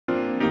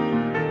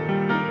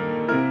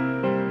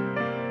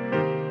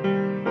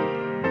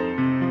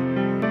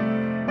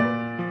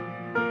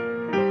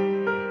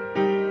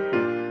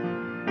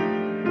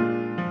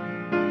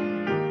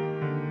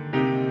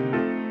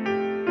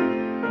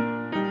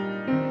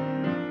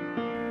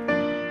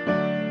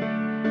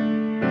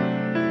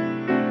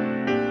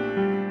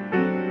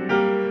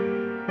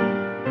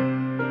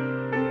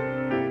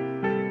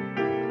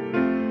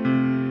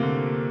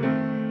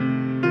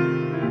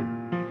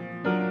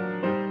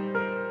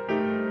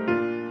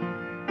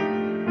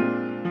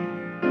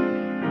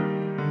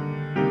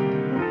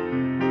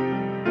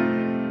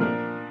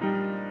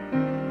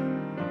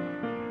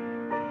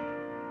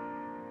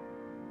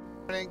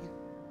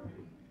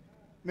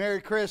Merry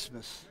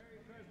Christmas.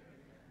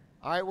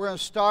 All right, we're going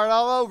to start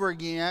all over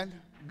again.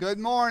 Good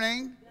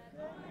morning.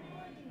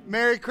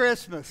 Merry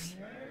Christmas.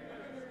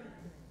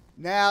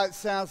 Now it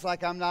sounds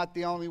like I'm not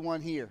the only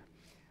one here.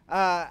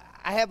 I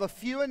have a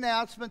few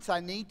announcements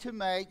I need to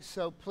make,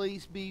 so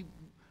please be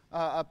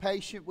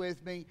patient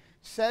with me.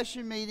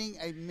 Session meeting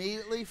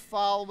immediately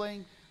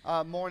following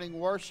morning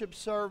worship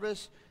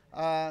service.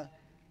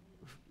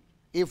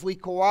 If we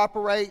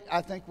cooperate,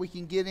 I think we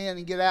can get in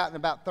and get out in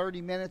about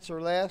 30 minutes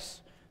or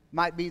less.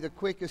 Might be the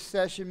quickest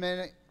session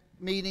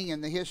meeting in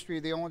the history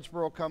of the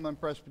Owensboro Cumberland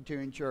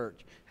Presbyterian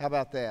Church. How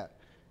about that?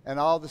 And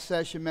all the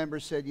session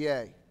members said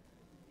yay.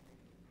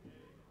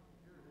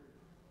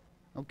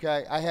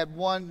 Okay, I had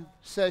one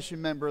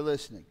session member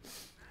listening.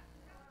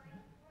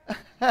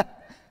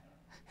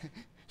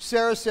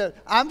 Sarah said,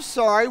 "I'm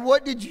sorry,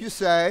 what did you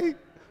say?"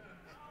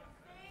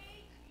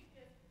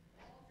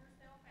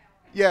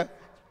 Yeah,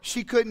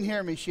 she couldn't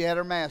hear me. She had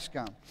her mask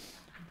on.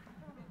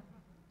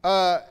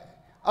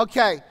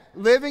 Okay,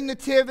 Living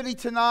Nativity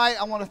tonight.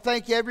 I want to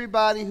thank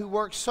everybody who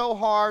worked so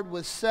hard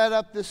with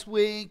setup this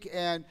week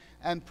and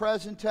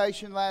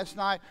presentation last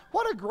night.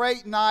 What a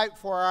great night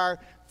for our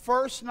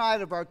first night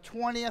of our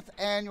 20th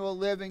annual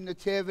Living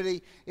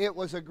Nativity. It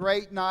was a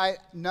great night.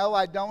 No,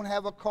 I don't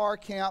have a car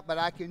count, but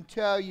I can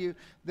tell you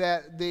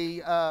that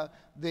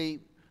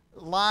the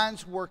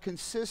lines were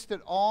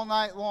consistent all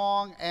night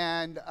long,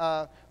 and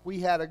we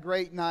had a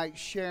great night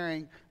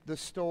sharing the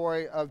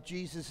story of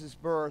Jesus'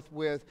 birth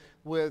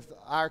with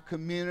our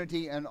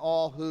community and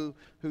all who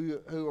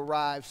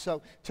arrived.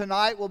 So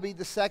tonight will be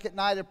the second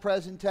night of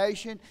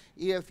presentation.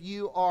 If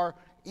you are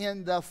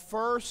in the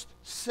first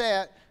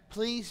set,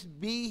 please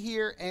be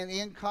here and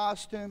in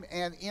costume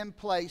and in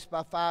place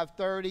by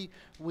 5:30.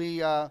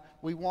 We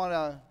want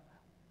to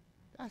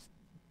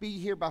be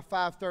here by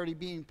 5:30,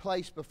 be in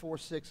place before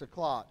 6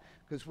 o'clock,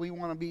 because we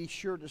want to be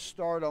sure to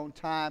start on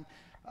time.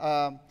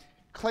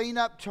 Clean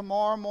up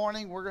tomorrow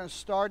morning. We're going to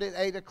start at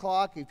 8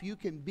 o'clock. If you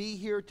can be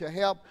here to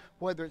help,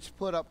 whether it's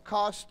put up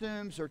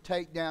costumes or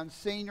take down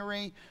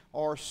scenery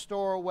or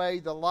store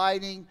away the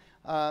lighting,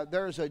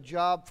 there's a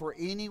job for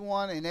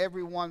anyone and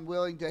everyone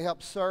willing to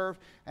help serve.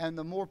 And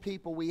the more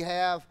people we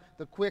have,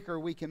 the quicker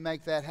we can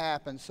make that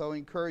happen. So I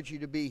encourage you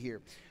to be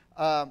here.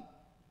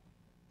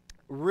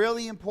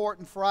 Really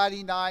important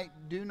Friday night.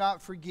 Do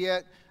not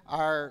forget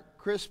our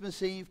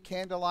Christmas Eve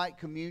candlelight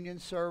communion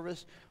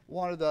service.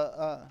 One of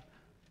the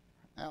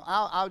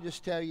I'll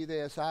just tell you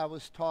this. I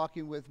was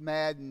talking with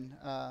Madden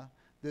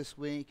this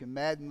week, and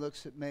Madden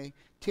looks at me.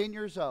 10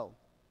 years old.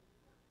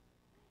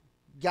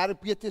 Got to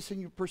get this in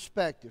your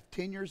perspective.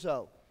 10 years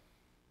old.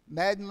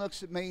 Madden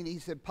looks at me and he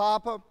said,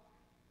 "Papa,"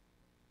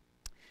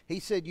 he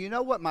said, "you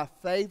know what my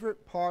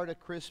favorite part of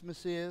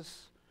Christmas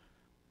is?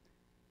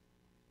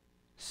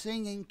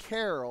 Singing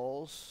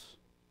carols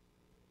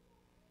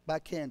by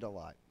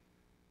candlelight."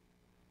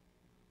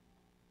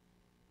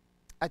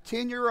 A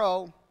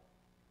 10-year-old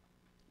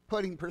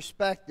putting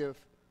perspective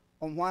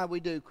on why we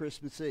do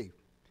Christmas Eve.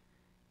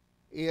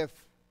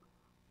 If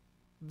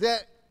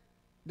that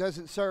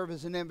doesn't serve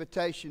as an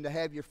invitation to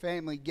have your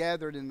family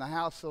gathered in the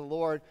house of the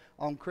Lord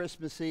on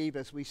Christmas Eve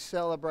as we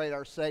celebrate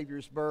our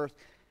Savior's birth,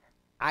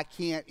 I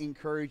can't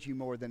encourage you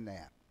more than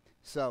that.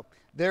 So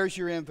there's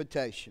your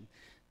invitation.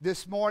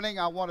 This morning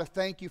I want to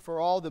thank you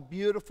for all the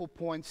beautiful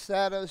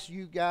poinsettias.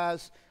 You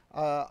guys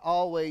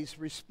always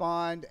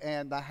respond,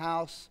 and the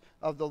house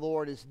of the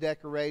Lord is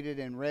decorated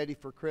and ready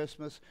for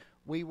Christmas.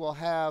 We will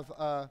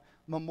have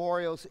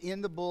memorials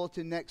in the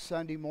bulletin next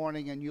Sunday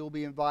morning, and you'll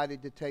be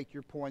invited to take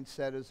your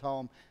poinsettias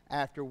home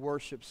after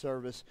worship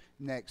service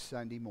next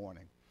Sunday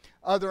morning.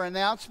 Other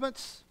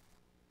announcements?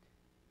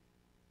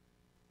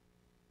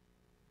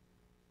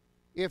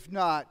 If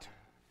not,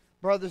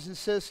 brothers and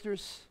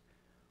sisters,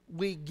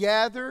 we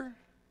gather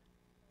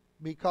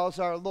because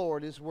our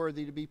Lord is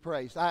worthy to be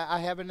praised. I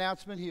have an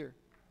announcement here.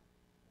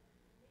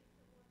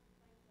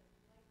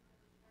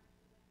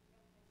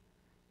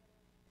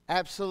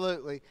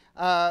 Absolutely.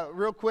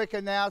 Real quick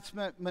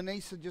announcement.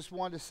 Manisa just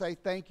wanted to say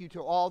thank you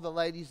to all the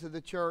ladies of the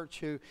church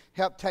who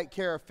helped take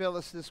care of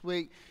Phyllis this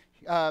week.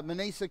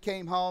 Manisa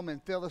came home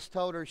and Phyllis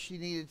told her she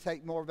needed to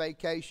take more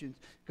vacations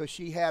because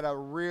she had a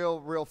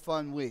real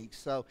fun week.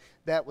 So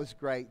that was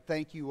great.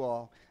 Thank you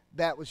all.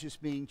 That was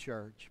just being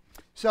church.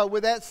 So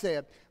with that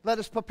said, let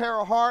us prepare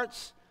our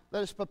hearts,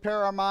 let us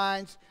prepare our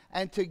minds,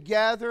 and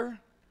together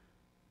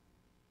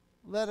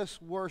let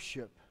us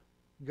worship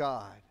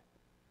God,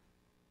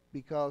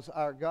 because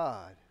our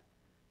God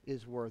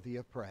is worthy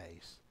of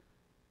praise.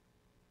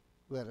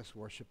 Let us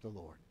worship the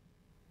Lord.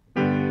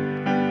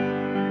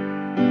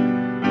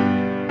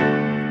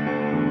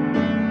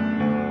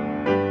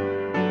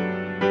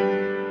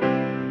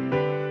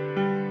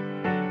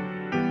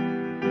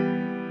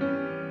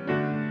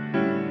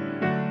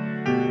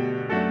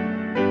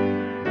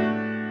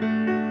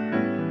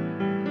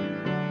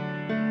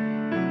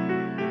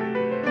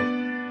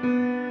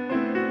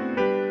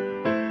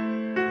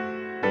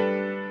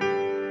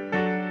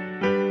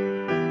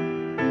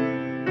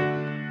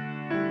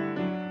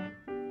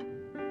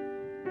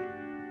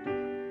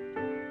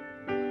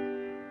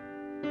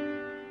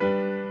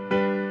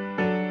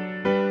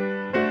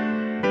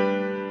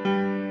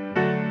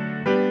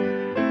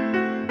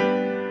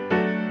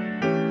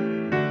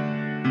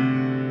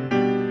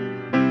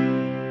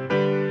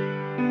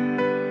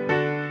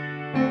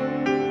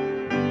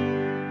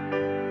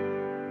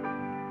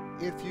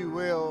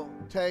 will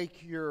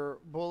take your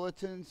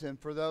bulletins, and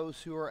for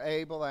those who are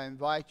able, I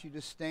invite you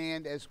to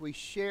stand as we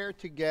share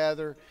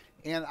together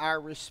in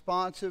our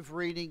responsive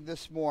reading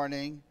this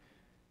morning.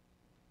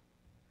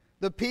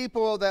 The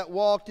people that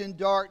walked in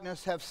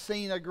darkness have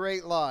seen a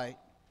great light.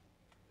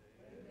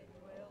 They that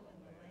dwell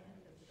in the land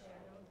of the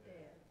shadow of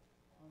death,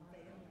 on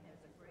them has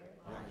a great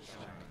light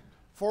shined.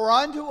 For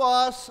unto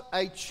us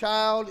a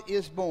child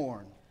is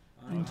born.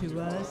 Unto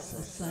us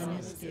a son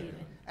is given.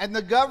 And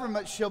the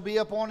government shall be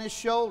upon his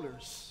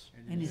shoulders.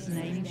 And his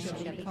name shall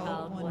be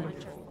called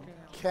Wonderful,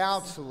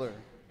 Counselor,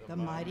 the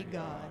Mighty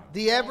God,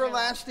 the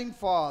Everlasting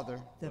Father.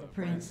 the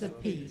Prince of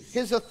Peace.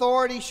 His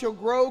authority shall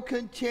grow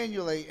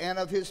continually, and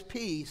of his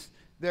peace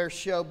there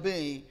shall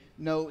be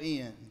no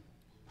end.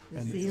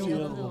 The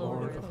seal of the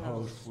Lord of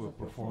hosts will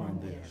perform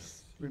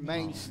this.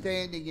 Remain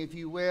standing, if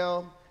you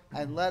will,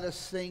 and let us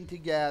sing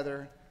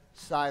together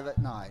Silent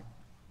Night.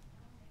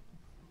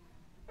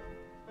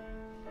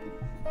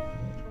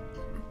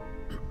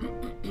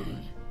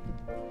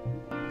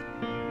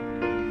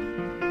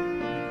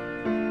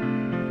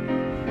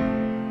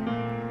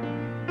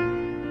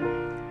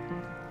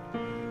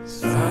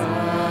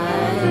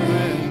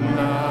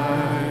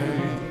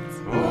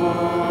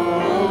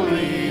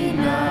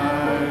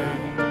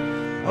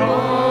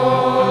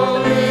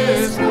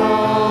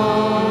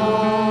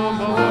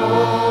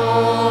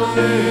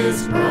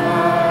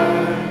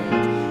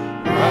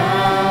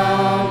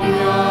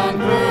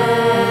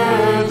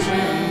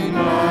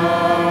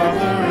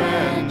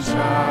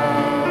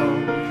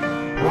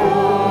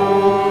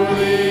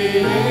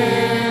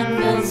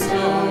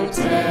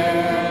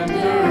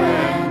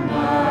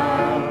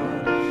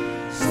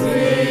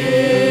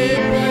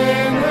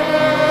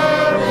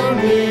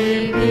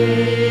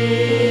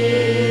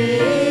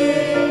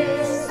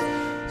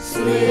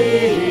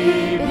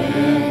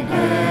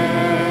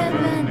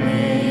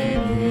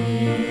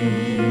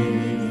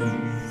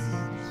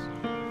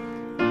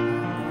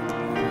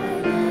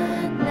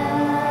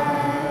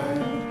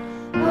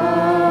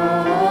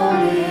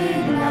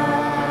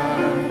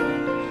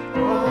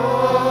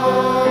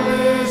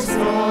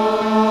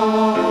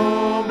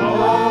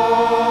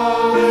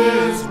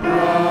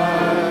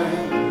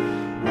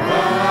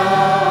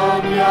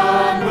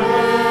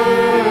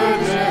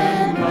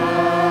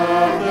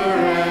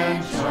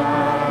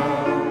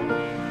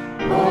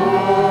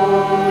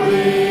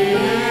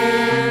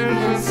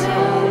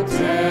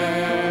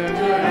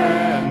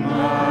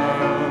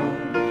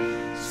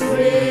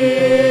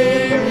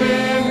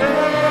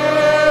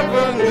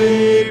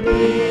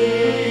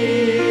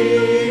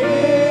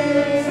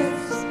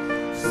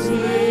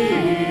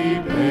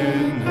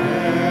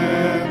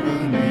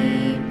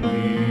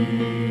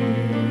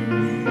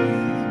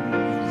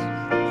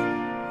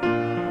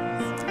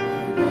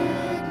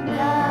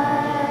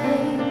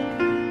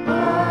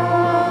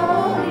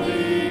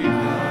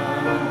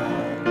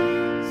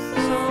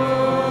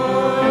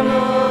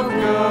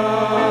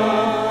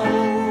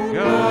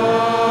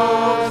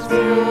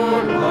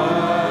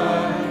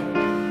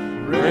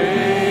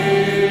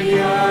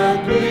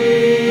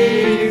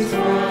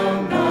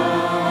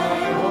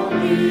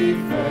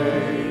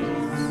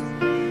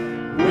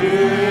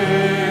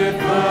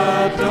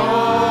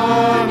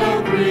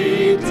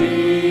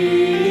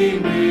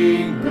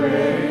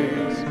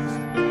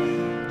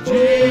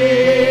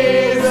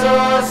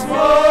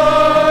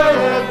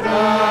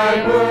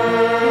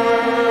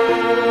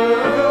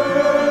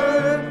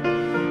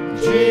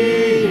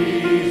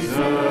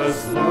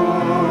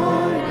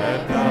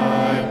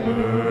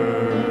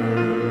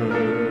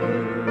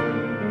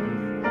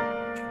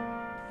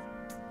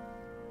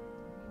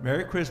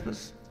 Merry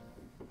Christmas.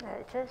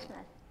 Merry Christmas.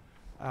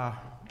 I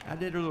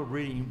did a little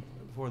reading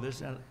for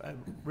this, and I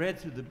read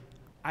through the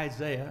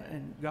Isaiah,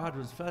 and God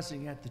was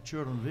fussing at the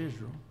children of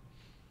Israel.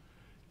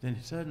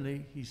 Then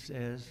suddenly he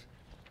says,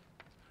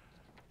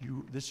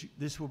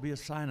 this will be a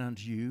sign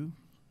unto you.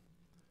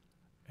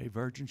 A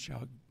virgin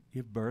shall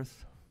give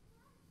birth.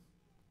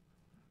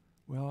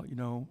 Well, you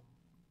know,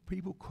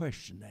 people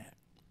question that.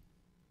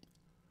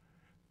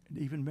 And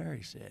even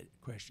Mary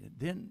questioned it.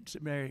 Then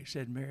Mary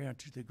said, Mary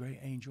unto the great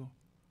angel,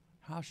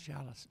 how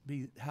shall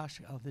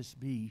this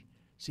be,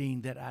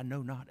 seeing that I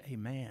know not a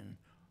man,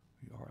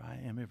 or I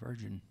am a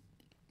virgin?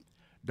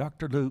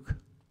 Dr. Luke,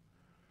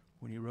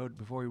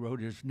 before he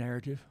wrote his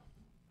narrative,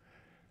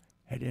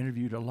 had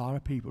interviewed a lot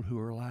of people who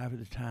were alive at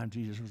the time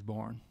Jesus was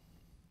born.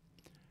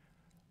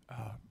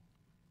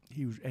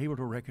 He was able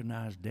to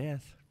recognize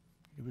death.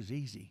 It was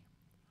easy.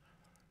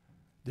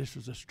 This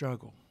was a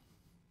struggle.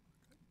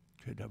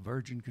 Could a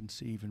virgin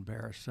conceive and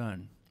bear a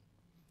son?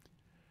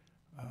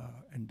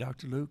 And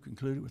Dr. Luke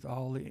concluded with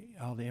all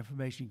the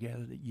information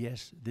gathered that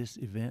yes, this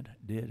event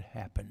did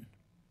happen.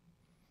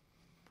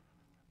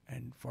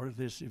 And for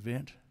this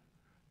event,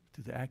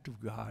 through the act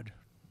of God,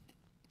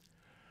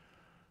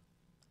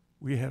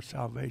 we have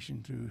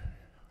salvation through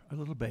a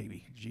little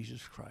baby,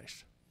 Jesus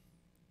Christ.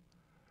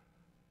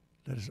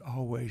 Let us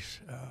always,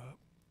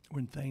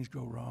 when things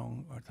go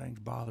wrong or things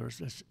bother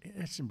us,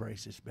 let's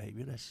embrace this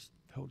baby. Let's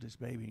hold this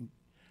baby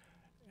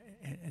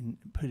and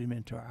put him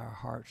into our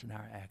hearts and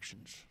our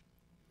actions.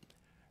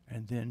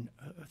 and then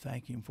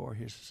thank him for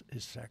his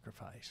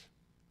sacrifice.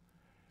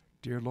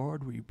 Dear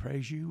Lord, we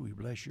praise you. We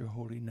bless your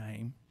holy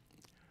name.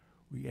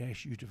 We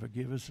ask you to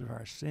forgive us of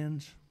our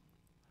sins.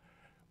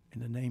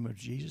 In the name of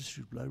Jesus,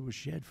 whose blood was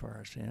shed for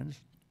our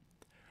sins,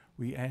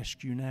 we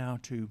ask you now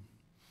to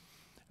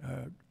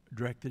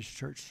direct this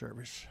church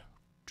service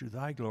to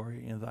thy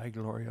glory and thy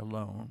glory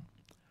alone.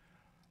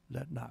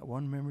 Let not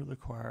one member of the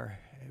choir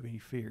have any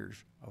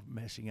fears of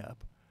messing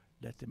up.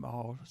 Let them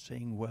all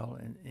sing well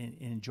and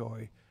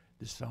enjoy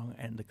the song,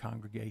 and the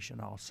congregation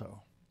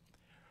also.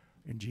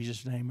 In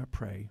Jesus' name I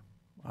pray.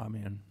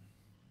 Amen.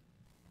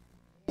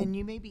 And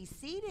you may be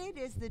seated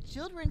as the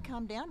children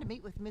come down to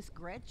meet with Miss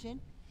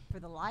Gretchen for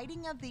the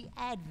lighting of the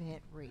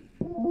Advent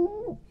wreath.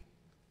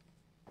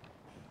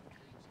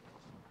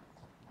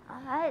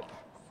 All right.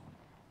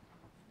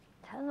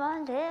 Come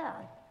on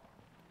down.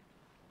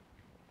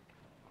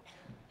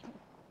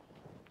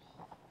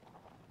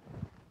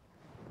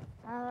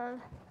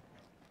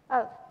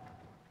 Oh,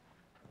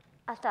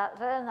 I thought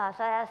where my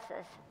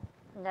glasses,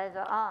 and they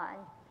were on.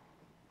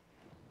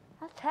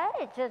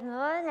 Okay, good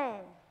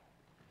morning.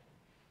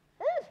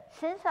 Ooh,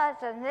 seems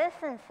like we're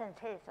missing some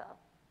people.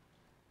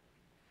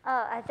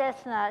 Oh, I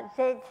guess my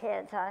big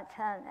kids aren't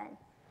coming.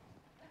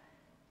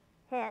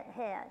 Hint,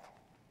 hint.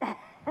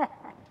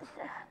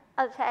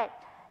 Okay,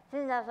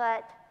 you know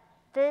what?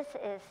 This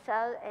is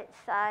so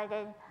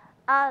exciting.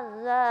 I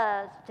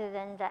love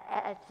doing the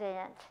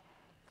Advent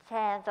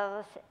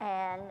candles,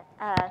 and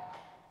I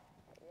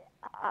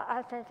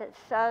think it's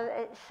so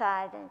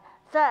exciting.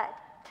 But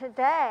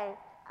today,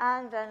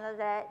 I'm going to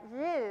let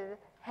you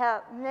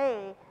help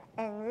me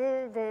and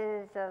you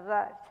do the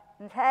work,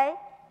 okay?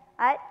 All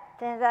right,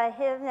 can you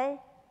hear me?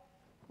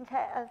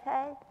 Okay,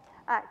 okay?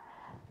 All right,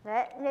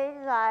 let me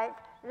light,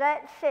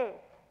 let's see.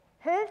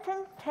 Who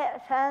can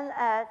turn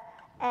up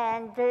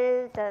and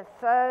do the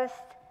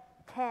first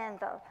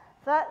candle?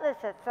 What was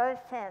the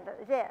first candle?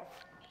 Yes.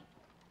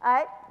 All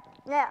right,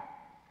 now.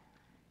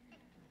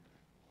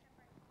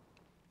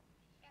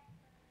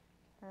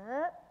 All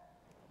right.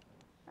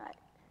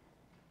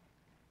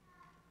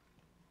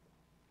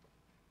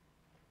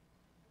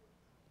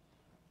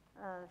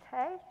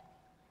 Okay.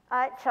 All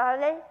right,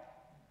 Charlie,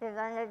 you're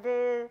going to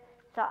do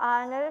the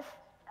honors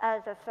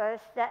of the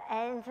first, the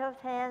angel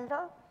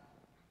candle.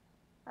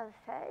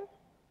 Okay.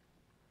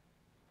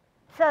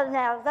 So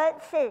now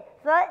let's see.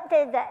 What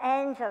did the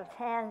angel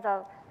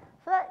candle?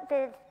 Why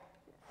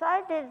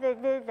did we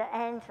do the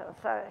angel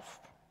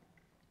first?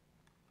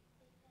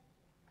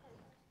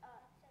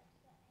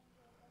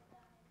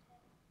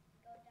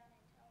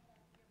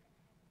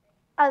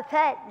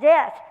 Okay,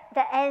 yes,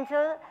 the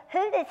angel,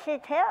 who did she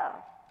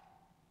tell?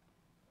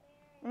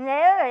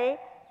 Mary,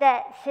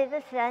 that she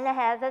was going to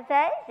have a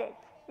baby.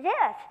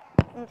 Yes,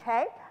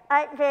 okay.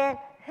 Then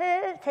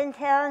who can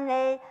tell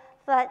me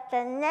what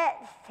the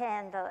next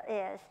candle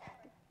is?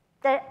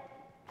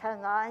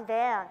 Come on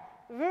down.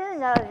 You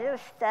know your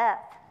stuff.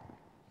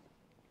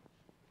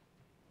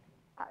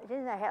 You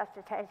may have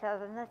to take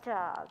over the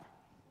job.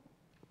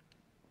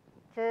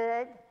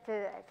 Good,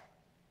 good.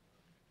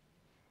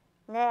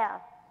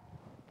 Now,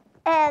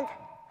 and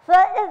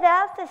what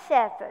about the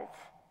shepherds?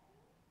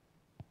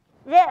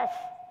 Yes.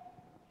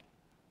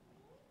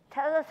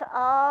 Tell us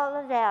all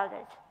about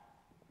it.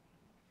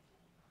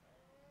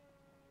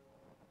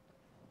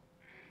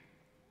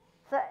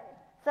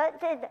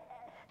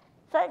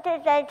 What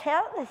did they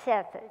tell the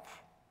shepherds?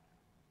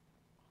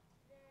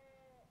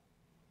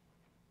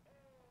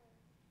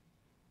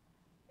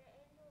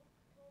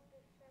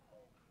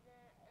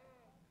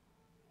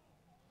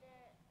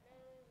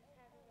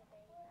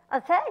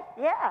 Okay,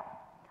 yeah.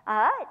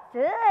 All right,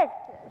 good.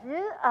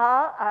 You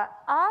all are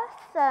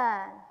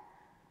awesome.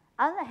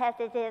 I'm going to have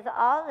to give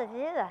all of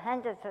you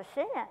 100%.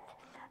 All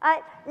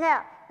right,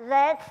 now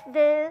let's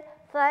do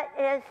what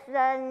is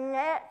the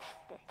next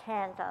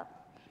candle.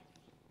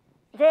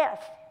 This.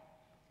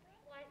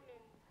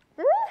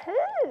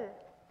 Woohoo! All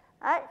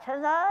right,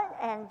 come on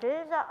and do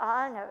the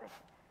honors.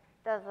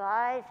 The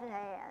wise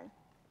man.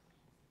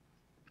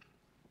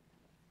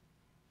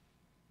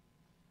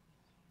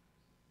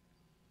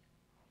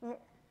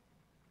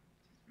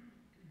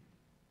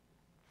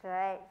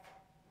 Great.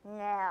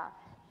 Now,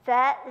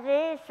 that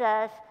leads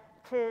us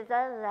to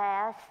the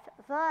last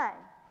one.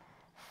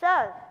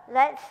 So,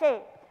 let's see.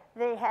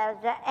 We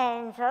have the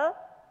angel,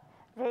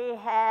 we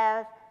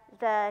have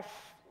the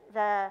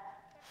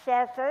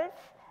shepherds,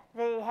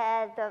 we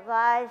have the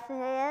wise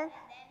men,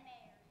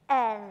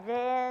 and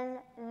then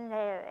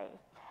Mary.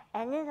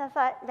 And you know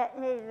what? Let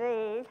me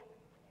read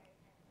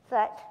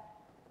what.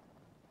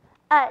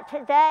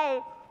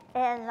 Today,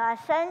 in my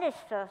Sunday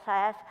school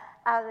class,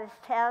 I was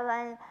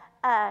telling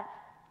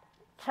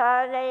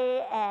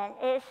Charlie and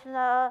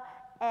Ishmael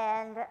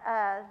and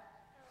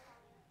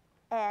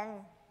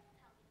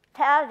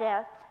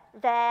Talia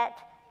that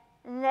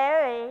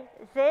Mary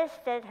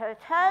visited her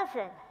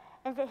cousin.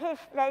 And they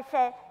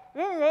said,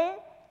 you mean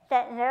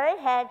that Mary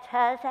had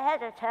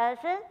a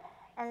cousin?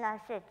 And I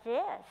said,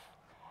 yes.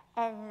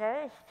 And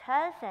Mary's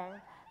cousin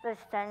was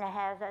going to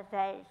have a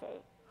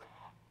baby.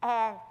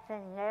 And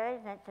when Mary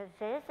went to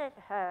visit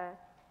her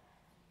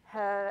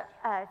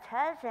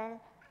cousin,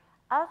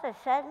 all of a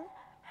sudden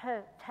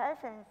her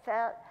cousin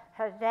felt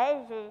her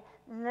baby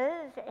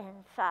move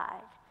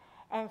inside.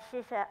 And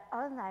she said,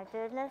 oh my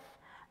goodness,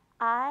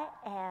 I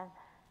am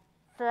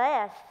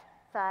blessed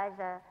by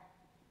the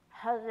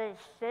Holy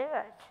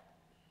Spirit.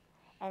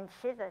 And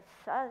she was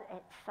so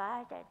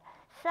excited.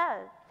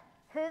 So,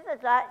 who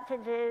would like to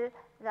do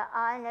the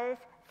honors?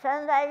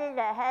 Somebody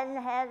that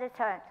hadn't had a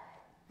turn.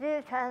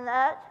 You come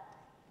up.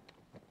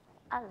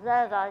 I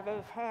love all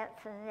these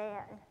handsome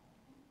men.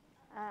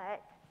 All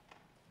right.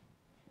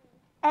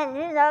 And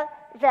you know,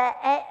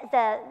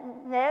 the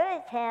Mary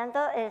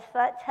candle is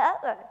what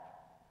color?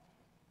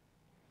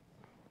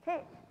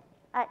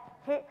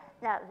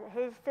 Now,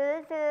 he's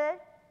doing good.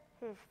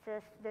 He's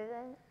just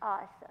doing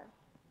awesome.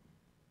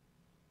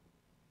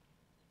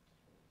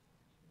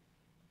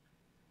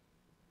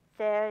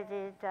 There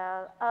you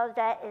go. Oh,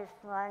 that is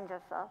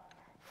wonderful.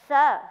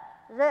 So,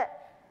 look,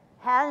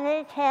 how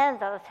many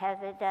candles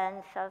have we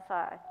done so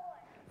far?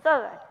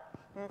 4.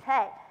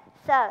 Okay,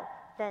 so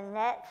the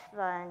next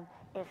one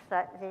is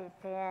what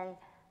we've been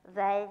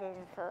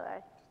waiting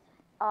for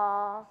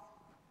all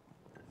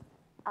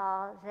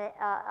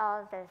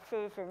the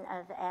season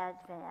of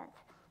Advent.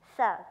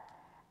 So,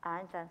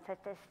 I'm going to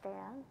put this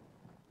down.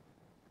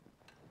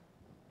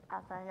 I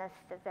want us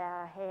to bow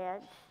our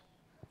heads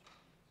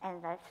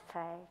and let's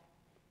pray.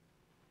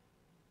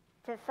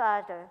 To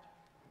Father,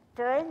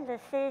 during the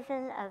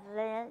season of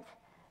Lent,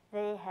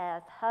 we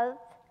have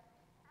hope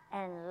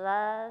and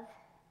love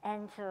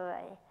and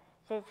joy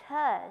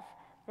because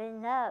we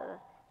know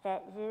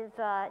that you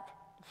brought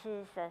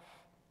Jesus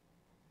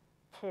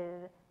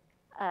to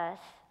us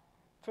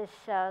to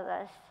show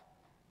us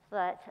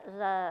what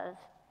love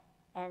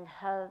and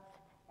hope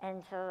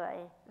and joy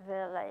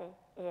really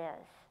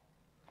is.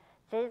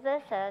 Be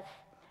with us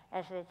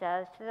as we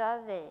go through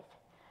our week.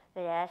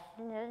 We ask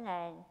in your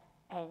name,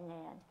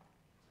 amen.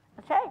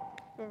 Okay,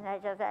 you may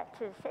go back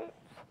to the seats.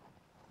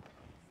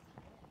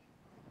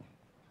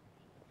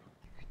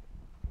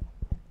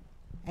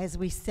 As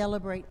we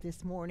celebrate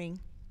this morning,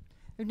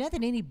 there's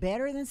nothing any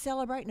better than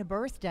celebrating a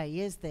birthday,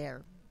 is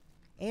there?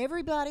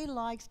 Everybody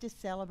likes to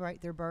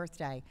celebrate their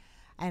birthday.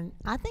 And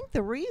I think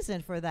the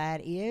reason for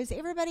that is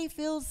everybody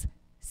feels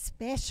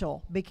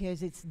special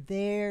because it's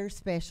their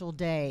special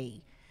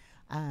day.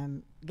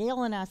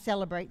 Gail and I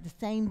celebrate the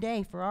same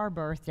day for our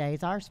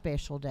birthdays, our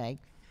special day.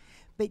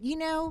 But you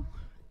know,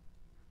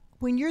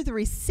 when you're the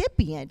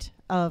recipient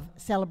of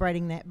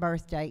celebrating that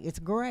birthday, it's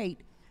great,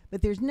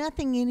 but there's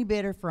nothing any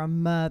better for a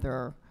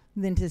mother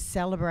than to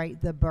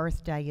celebrate the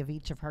birthday of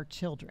each of her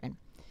children.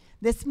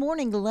 This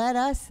morning, let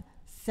us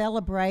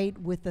celebrate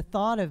with the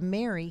thought of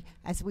Mary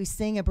as we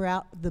sing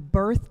about the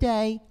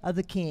birthday of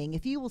the King.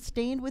 If you will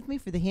stand with me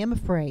for the hymn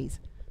of praise.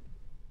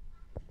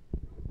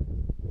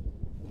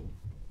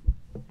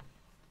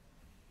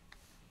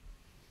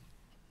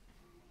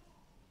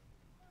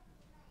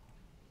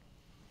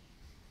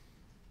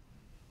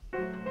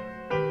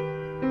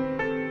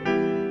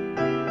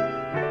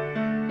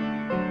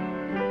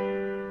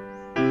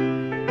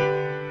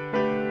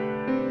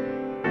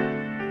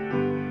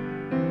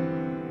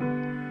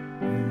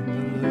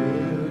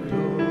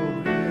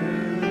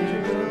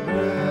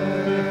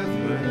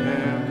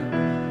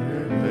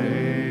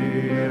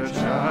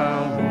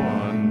 Child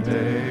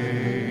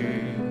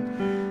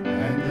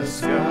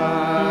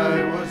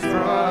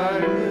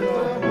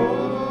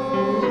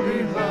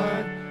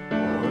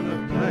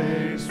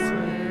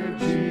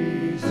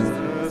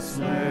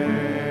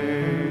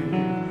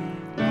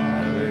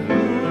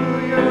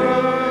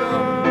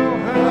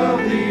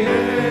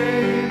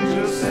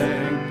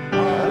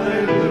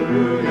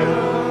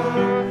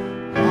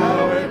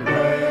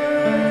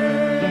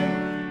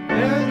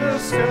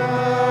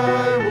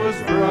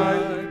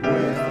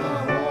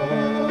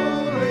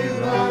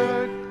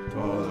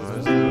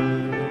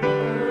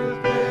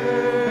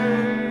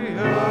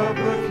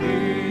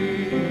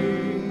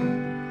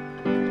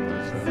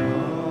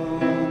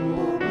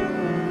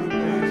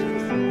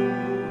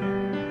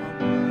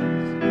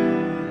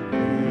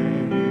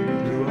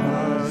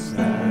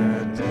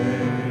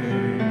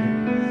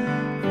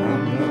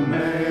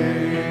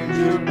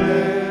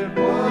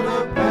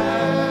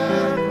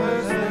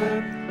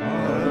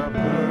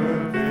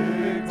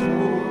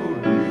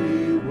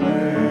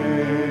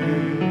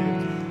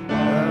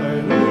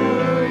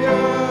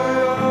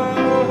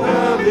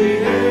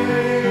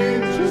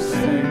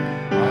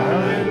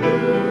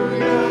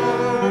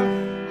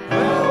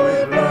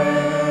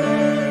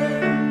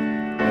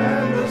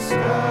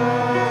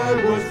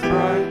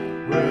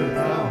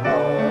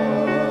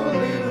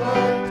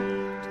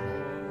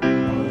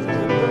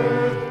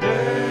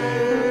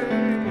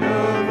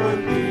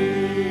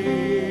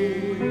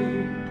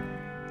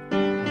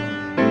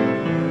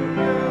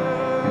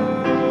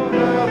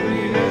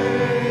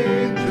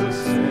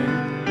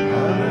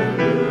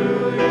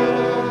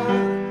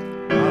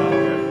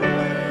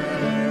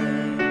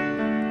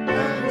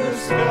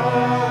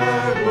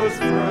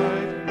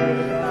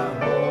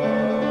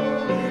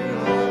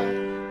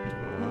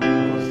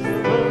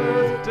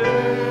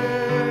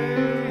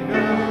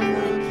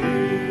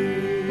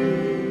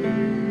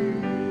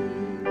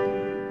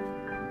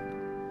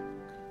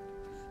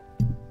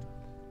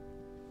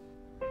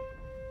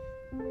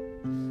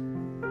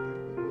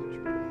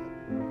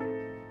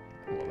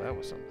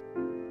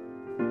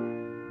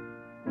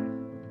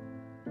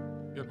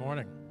Good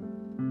morning.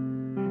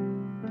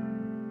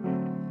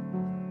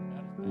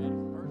 Not as bad as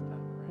the first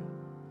time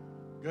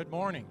around. Good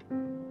morning.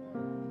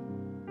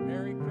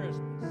 Merry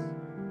Christmas.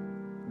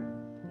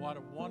 What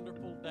a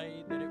wonderful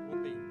day that it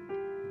will be.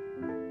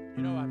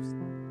 You know, I was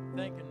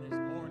thinking this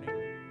morning,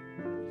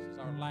 this is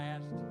our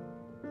last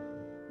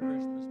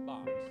Christmas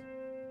box.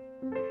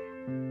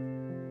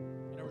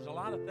 And there was a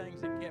lot of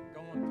things that kept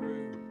going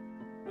through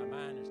my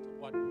mind as to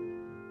what to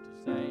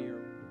say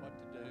or what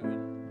to do.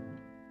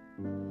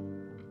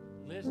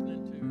 And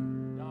listening to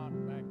Doc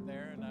back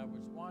there, and I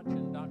was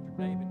watching Dr.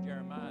 David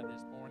Jeremiah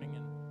this morning,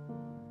 and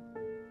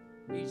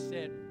he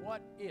said,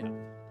 what if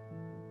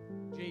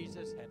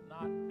Jesus had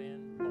not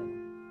been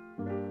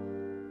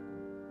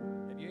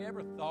born? Have you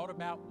ever thought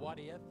about what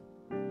if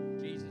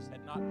Jesus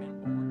had not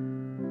been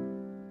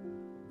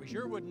born? We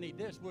sure wouldn't need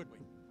this, would we?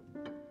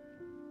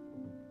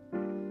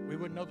 We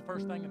wouldn't know the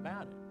first thing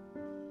about it.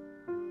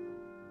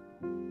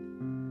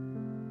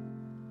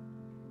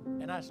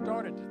 And I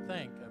started to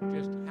think of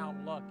just how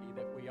lucky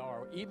that we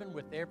are, even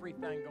with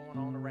everything going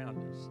on around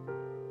us.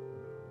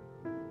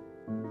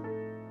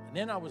 And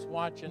then I was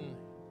watching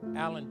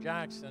Alan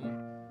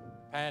Jackson,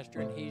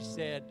 pastor, and he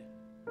said,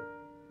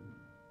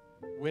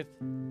 with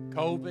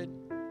COVID,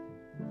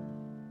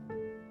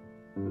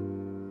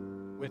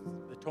 with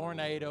the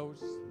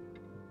tornadoes,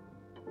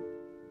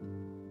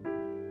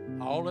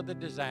 all of the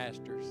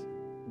disasters,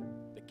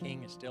 the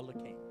King is still the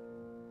King.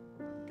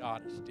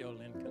 God is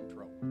still in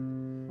control.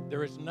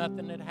 There is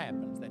nothing that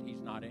happens that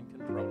He's not in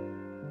control.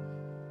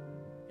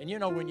 And you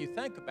know, when you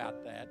think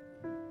about that,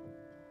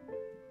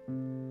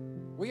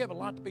 we have a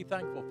lot to be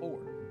thankful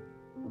for.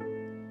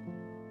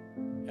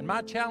 And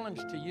my challenge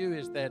to you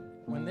is that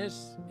when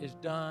this is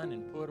done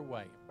and put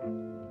away,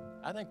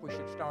 I think we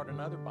should start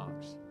another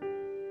box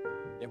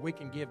that we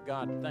can give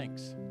God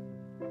thanks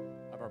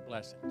of our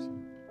blessings,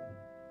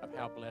 of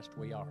how blessed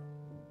we are.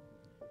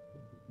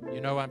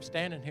 You know, I'm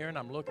standing here and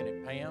I'm looking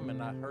at Pam,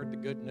 and I heard the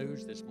good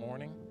news this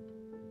morning.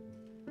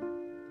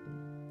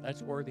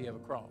 That's worthy of a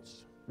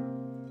cross.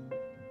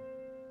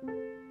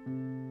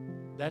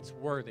 That's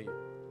worthy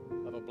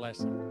of a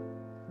blessing.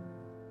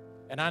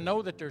 And I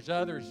know that there's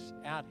others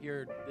out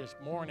here this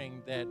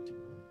morning that,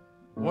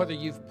 whether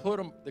you've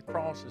put the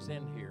crosses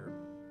in here,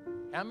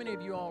 how many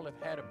of you all have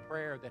had a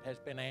prayer that has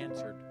been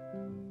answered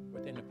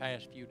within the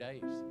past few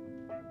days?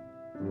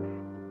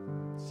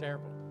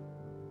 Several.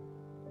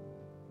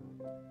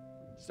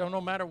 So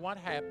no matter what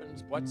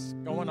happens, what's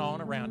going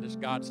on around us,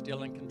 God's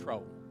still in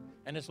control.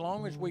 And as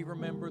long as we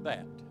remember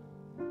that,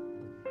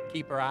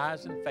 keep our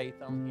eyes and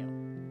faith on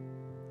Him.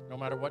 No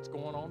matter what's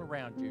going on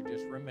around you,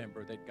 just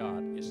remember that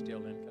God is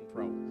still in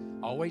control.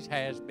 Always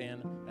has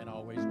been and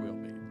always will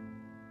be.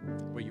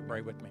 Will you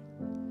pray with me?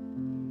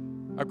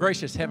 Our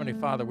gracious Heavenly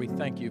Father, we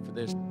thank you for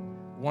this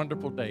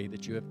wonderful day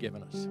that you have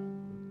given us.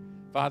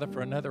 Father,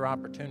 for another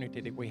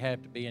opportunity that we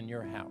have to be in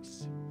your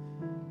house,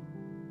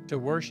 to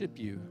worship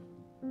you,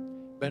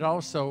 but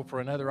also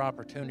for another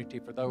opportunity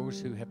for those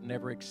who have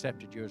never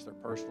accepted you as their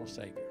personal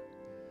Savior.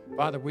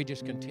 Father, we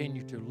just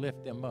continue to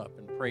lift them up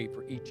and pray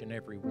for each and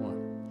every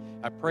one.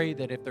 I pray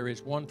that if there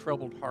is one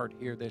troubled heart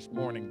here this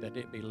morning, that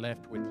it be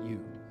left with you.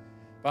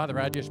 Father,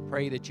 I just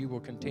pray that you will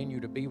continue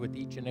to be with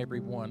each and every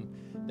one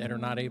that are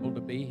not able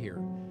to be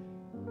here,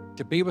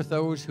 to be with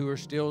those who are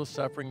still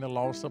suffering the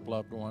loss of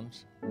loved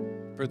ones,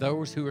 for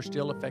those who are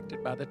still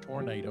affected by the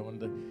tornado and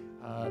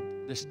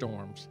the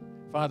storms.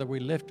 Father, we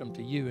lift them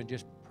to you and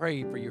just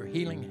pray for your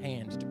healing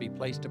hands to be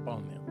placed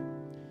upon them,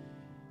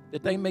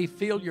 that they may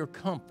feel your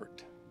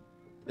comfort,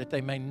 that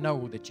they may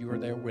know that you are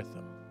there with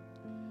them.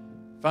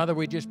 Father,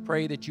 we just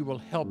pray that you will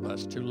help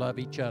us to love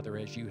each other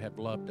as you have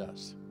loved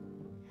us,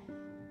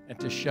 and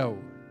to show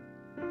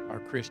our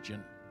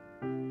Christian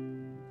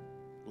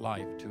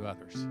life to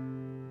others,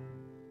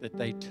 that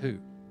they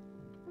too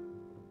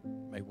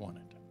may want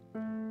it.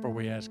 For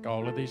we ask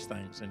all of these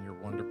things in your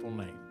wonderful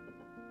name.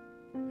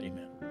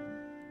 Amen.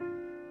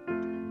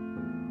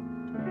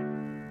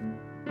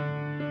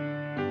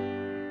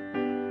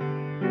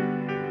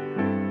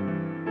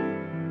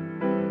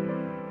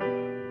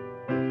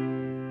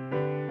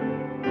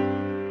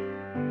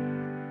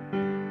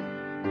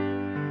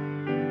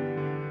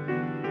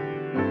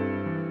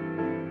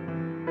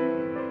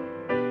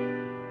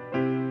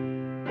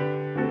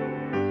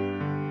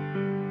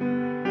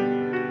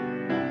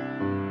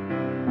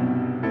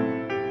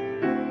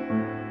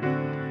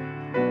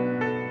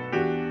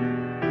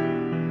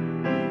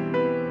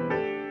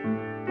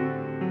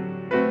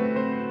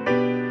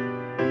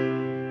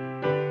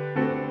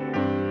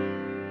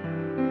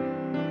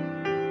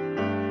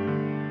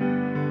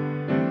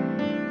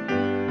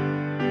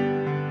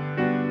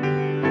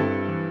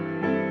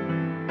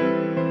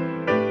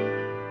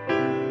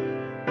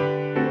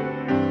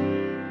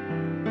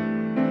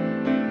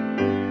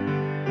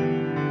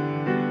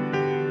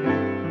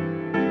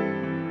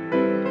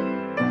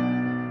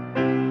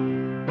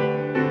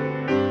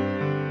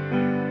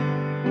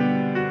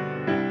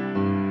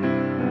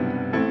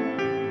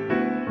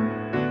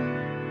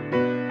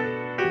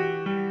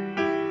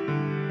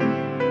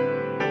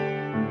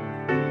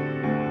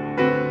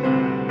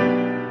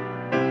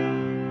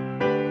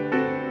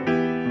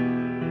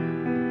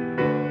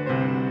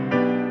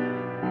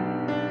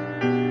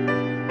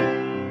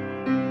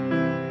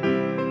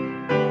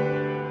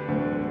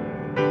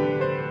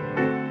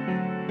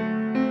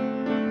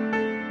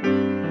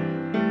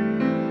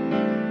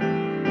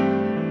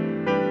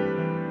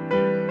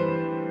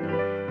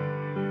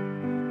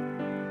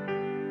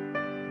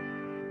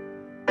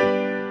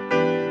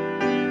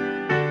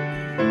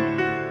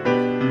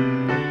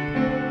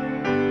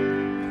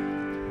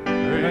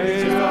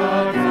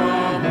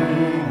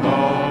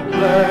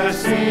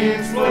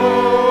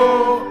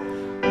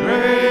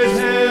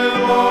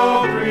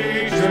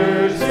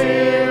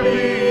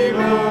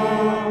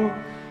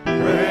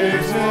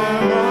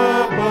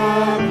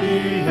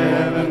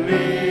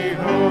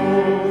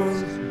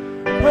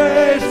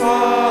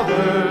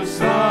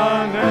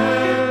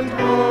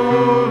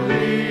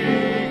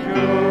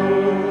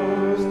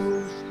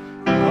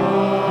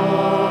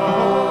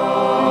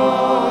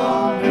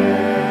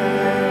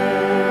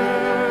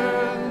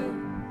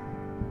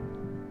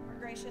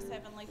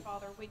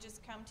 we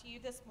just come to you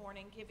this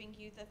morning giving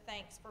you the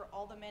thanks for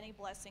all the many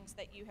blessings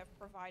that you have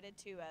provided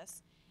to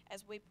us,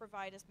 as we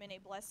provide as many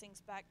blessings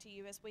back to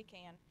you as we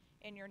can.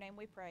 In your name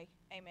we pray.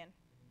 Amen.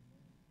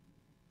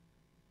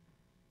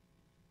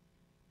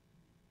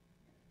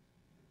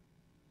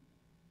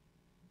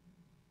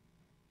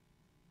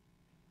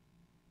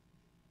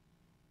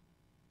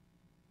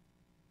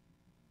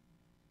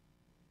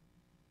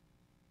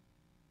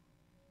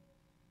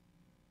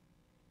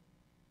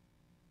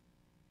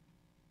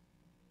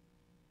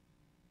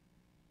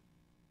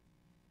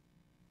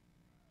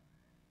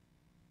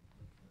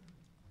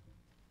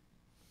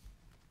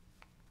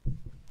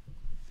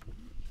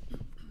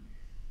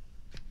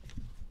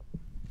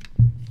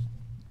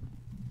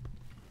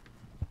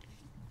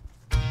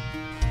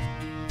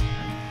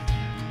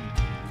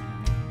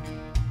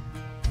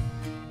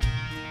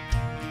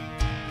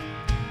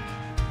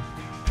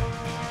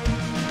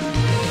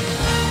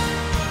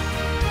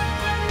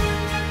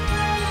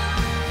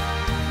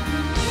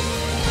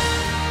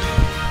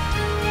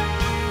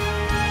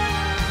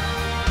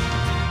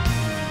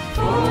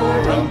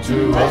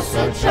 Unto us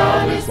a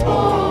child is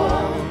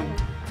born,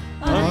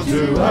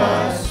 unto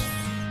us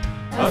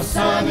a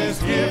son is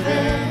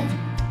given.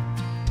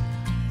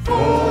 For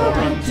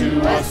unto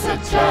us a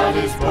child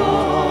is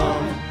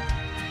born,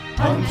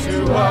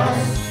 unto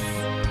us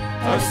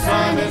a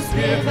son is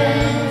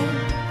given.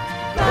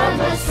 The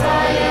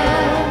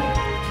Messiah,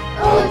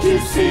 oh, to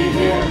see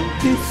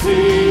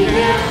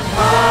him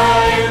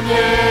high and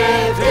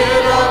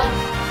lifted up,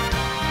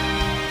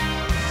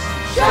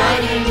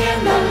 shining in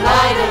the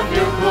light of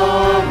your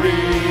glory.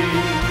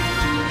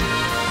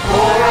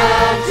 Pour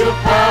out your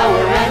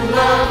power and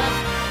love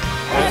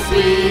as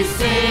we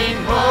sing,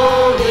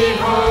 holy,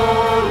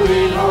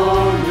 holy,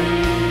 holy.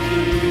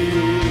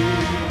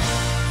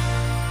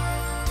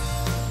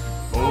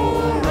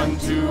 For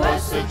unto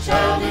us a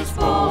child is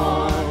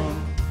born,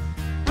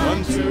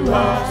 unto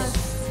us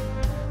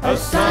a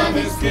son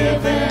is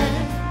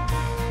given.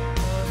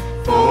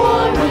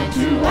 For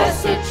unto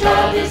us a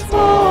child is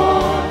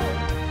born,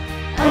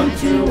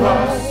 unto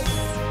us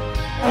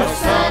a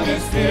son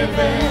is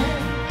given.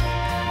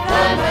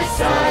 The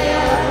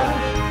Messiah,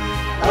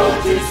 oh,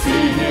 to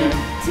see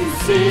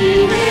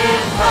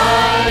him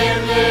high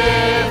and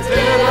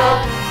lifted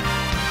up,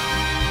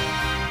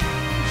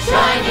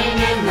 shining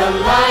in the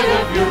light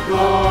of your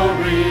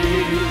glory.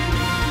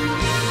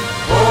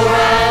 Pour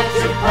out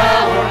your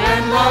power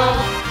and love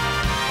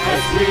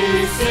as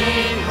we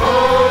sing,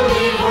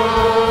 holy,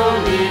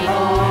 holy,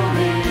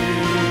 holy.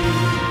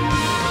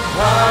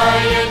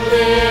 High and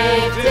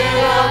lifted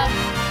up,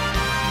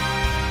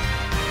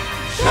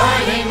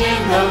 shining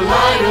in the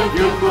light of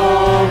your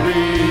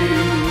glory.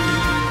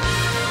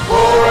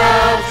 Pour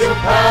out your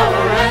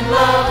power and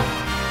love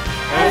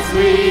as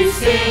we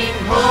sing,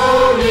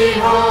 holy,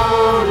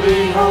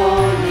 holy,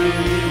 holy.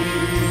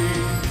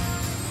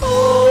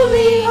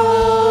 Holy,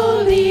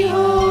 holy,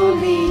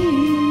 holy.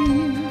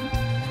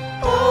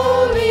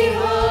 Holy,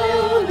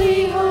 holy,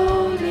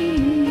 holy.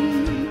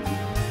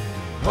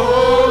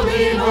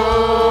 Holy,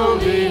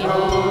 holy,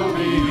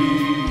 holy.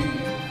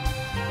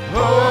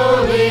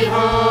 Holy,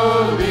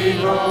 holy,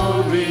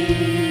 holy.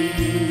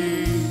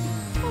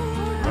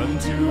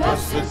 Unto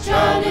us a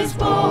child is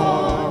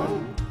born.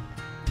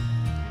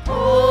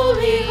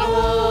 Holy,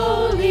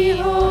 holy,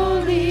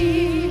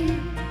 holy.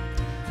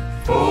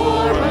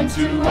 For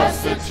unto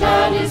us a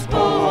child is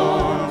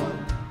born.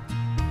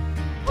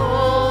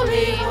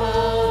 Holy,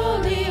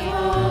 holy,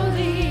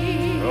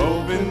 holy.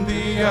 Open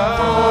the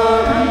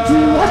eyes. Unto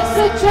us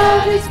a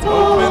child is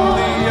born. Open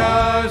the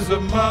eyes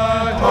of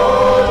my heart.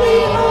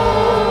 Holy,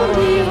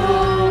 holy,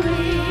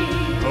 holy.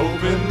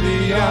 Open the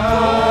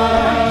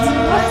eyes. Unto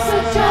us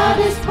a child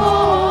is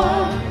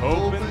born.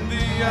 Open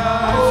the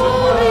eyes of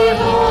my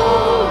heart.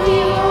 Holy,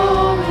 holy,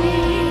 holy.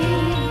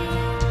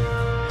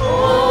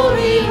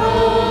 Holy,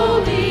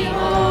 holy,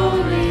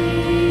 holy.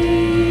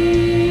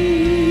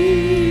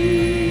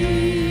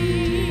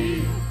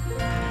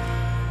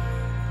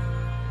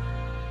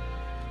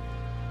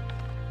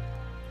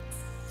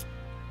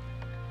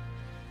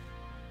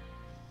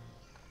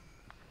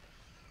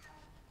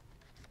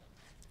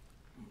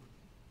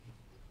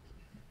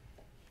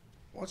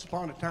 Once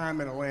upon a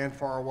time in a land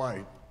far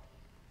away.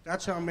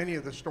 That's how many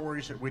of the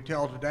stories that we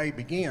tell today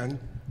begin.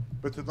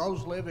 But to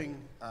those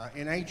living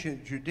in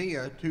ancient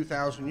Judea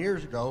 2,000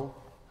 years ago,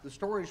 the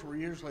stories were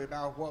usually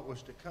about what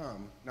was to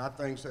come, not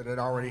things that had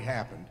already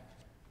happened.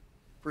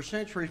 For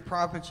centuries,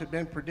 prophets had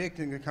been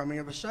predicting the coming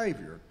of a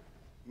Savior,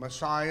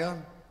 Messiah,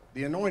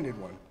 the Anointed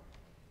One.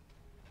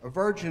 A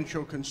virgin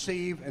shall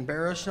conceive and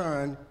bear a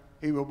son.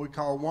 He will be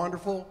called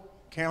Wonderful,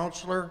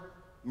 Counselor,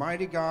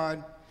 Mighty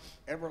God,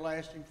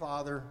 Everlasting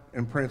Father,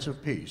 and Prince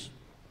of Peace.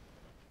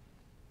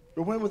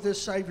 But when would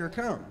this Savior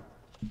come?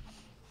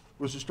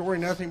 Was the story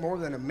nothing more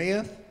than a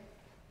myth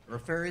or a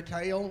fairy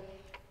tale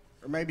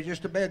or maybe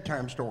just a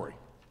bedtime story?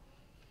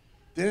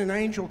 Then an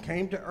angel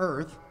came to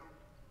earth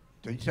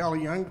to tell a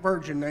young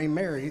virgin named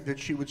Mary that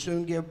she would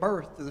soon give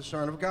birth to the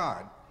Son of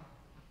God.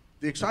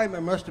 The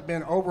excitement must have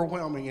been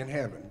overwhelming in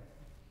heaven.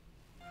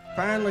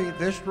 Finally,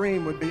 this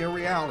dream would be a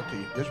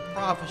reality. This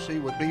prophecy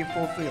would be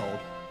fulfilled.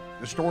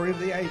 The story of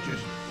the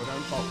ages would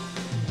unfold.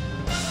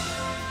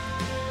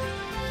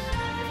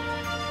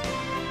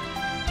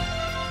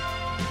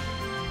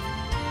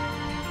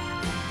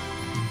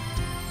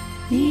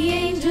 The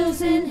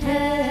angels in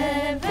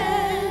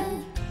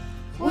heaven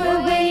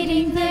were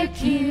waiting their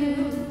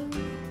cue.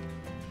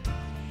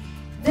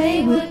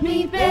 They would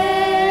be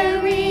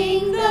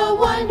bearing the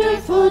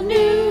wonderful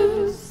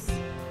news.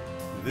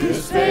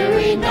 This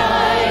very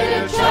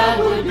night a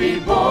child would be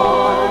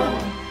born,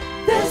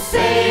 the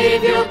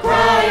Savior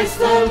Christ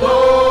the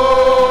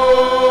Lord.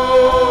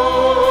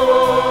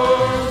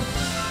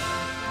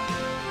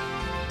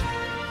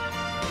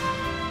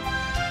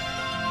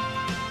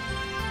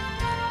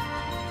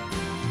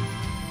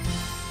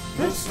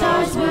 The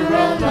stars were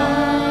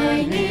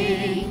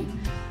aligning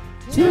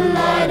to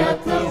light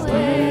up the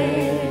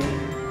way.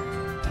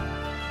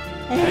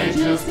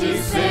 Angels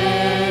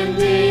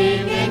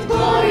descending in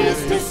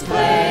glorious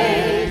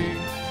display.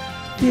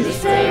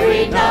 This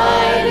very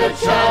night a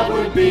child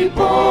would be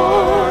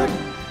born,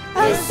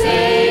 a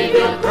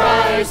Savior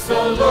Christ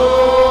the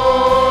Lord.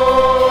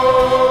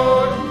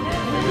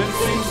 Heaven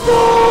sings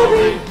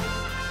glory,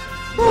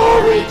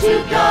 glory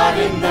to God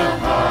in the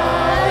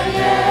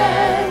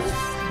highest.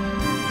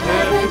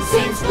 Heaven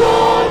sings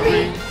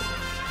glory,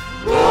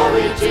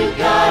 glory to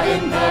God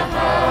in the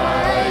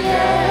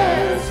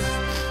highest.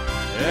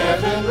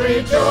 Heaven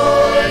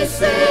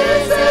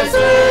rejoices as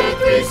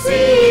earth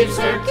receives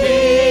her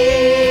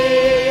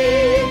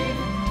King.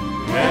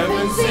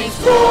 Heaven sings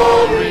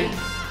glory,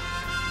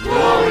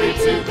 glory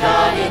to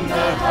God in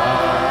the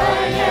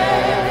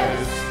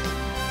highest.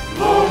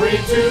 Glory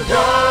to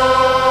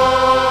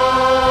God.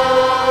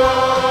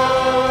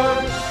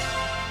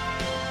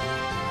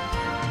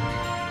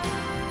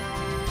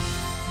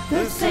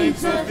 The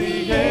saints of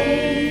the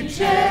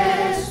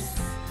ages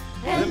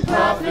and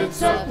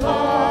prophets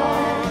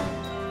applaud,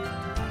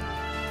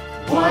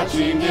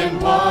 watching in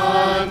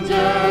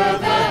wonder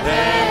the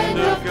hand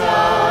of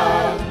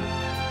God.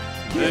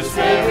 This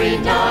very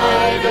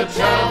night a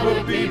child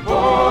would be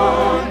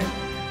born,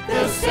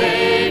 the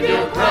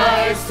Savior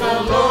Christ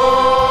the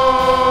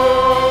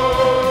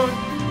Lord.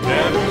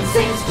 Heaven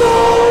sings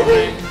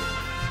glory,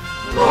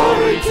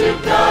 glory to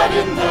God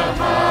in the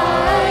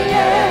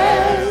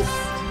highest.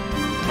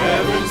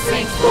 Heaven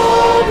sings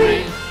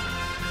glory,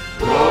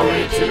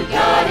 glory to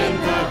God in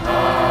the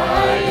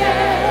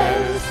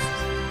highest.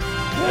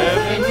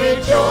 Heaven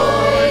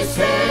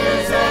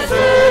rejoices as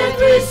earth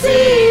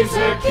receives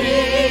her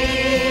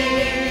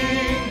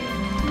King.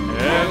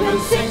 Heaven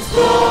sings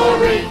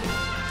glory,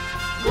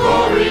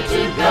 glory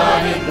to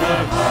God in the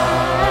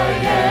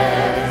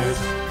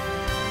highest.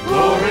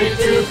 Glory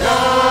to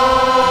God.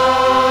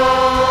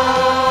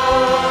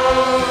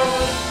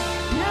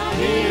 Now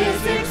he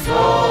is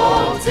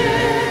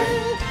exalted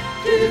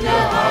to the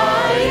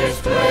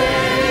highest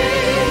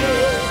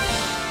place.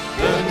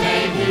 The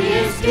name he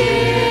is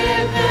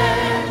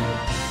given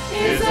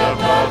is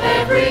above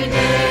every name.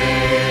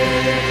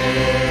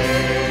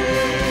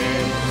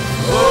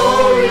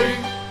 Glory,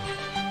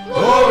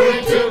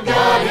 glory to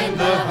God in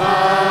the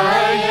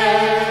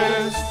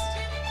highest.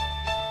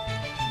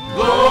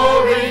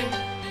 Glory,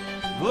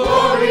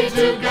 glory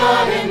to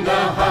God in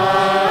the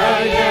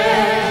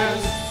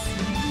highest.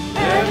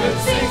 Heaven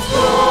sings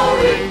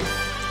glory,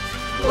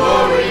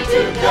 glory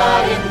to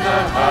God in the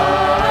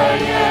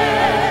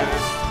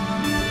highest.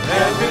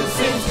 Heaven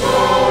sings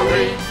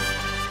glory,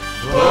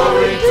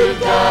 glory to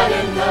God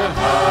in the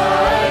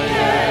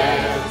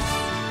highest.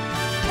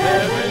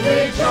 Heaven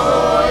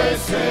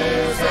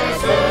rejoices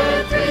as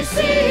earth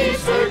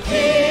receives her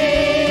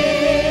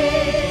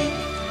King.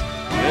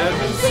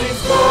 Heaven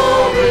sings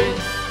glory,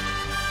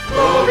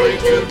 glory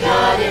to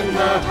God in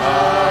the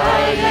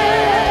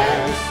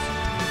highest.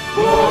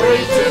 Glory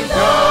to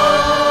God,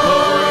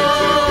 glory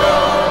to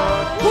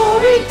God,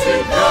 glory to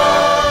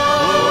God,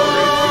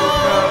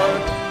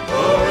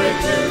 glory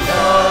to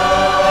God.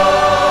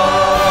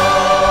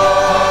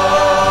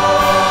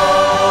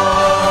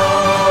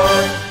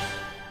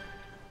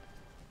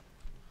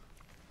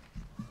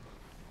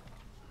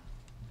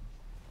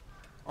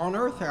 On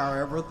earth,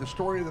 however, the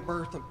story of the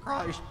birth of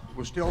Christ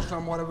was still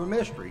somewhat of a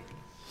mystery.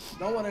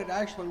 No one had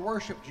actually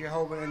worshipped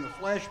Jehovah in the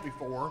flesh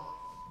before,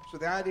 so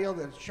the idea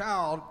that a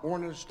child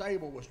born in a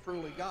stable was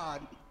truly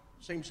God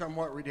seemed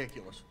somewhat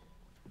ridiculous.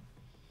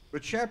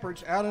 But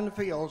shepherds out in the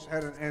fields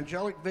had an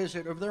angelic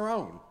visit of their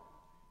own.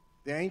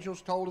 The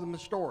angels told them the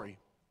story.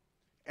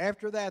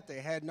 After that,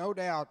 they had no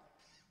doubt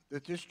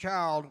that this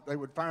child they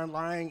would find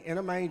lying in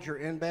a manger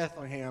in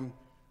Bethlehem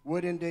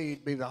would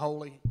indeed be the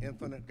holy,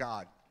 infinite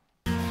God.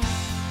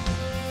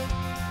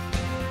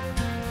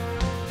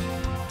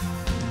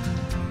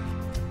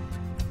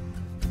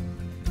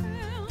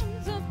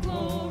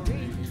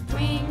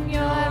 Wing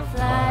your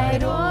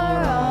flight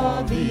o'er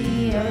all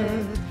the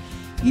earth.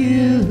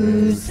 You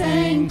who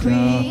sang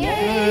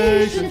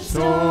creation's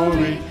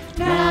story,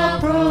 now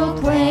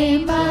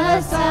proclaim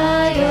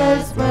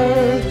Messiah's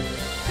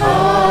birth.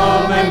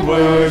 Come and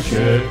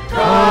worship,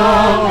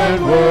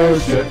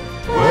 worship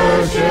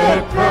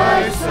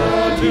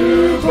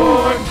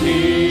newborn King.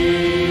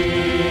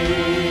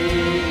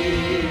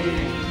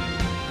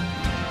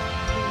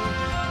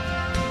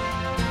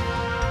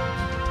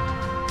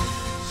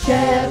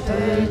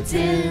 Shepherds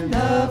in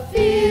the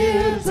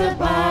fields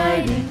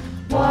abiding,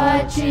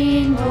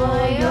 watching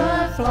o'er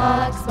your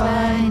flocks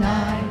by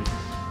night.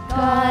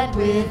 God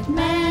with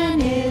man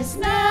is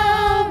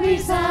now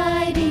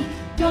residing,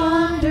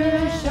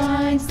 yonder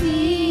shines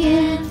the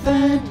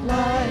infant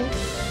light.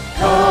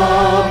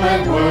 Come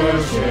and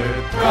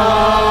worship,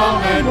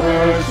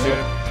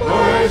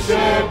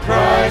 worship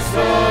Christ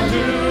the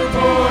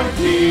newborn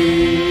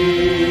King.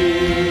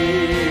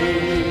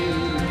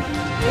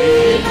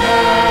 Emmanuel,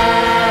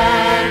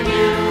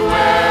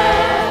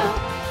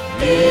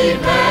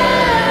 Emmanuel,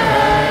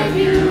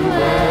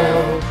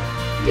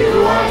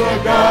 you are the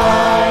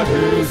God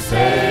who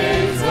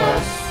saves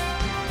us,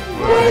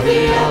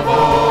 worthy of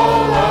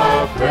all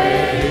our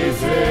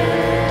praises.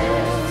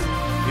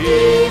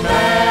 Emmanuel,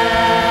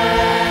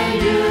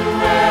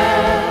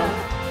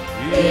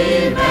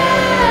 Emmanuel,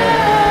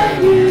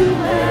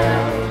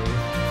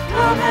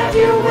 come have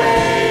your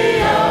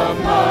way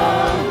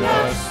among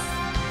us.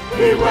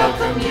 We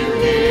welcome you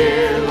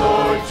here,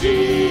 Lord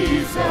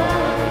Jesus.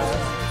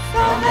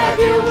 Come have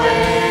your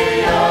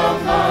way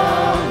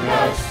among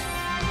us.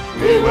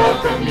 We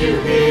welcome you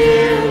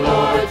here,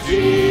 Lord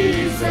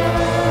Jesus.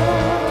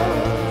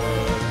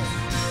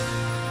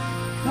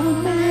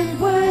 Come and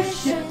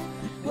worship,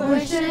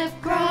 worship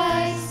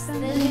Christ, the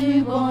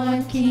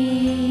newborn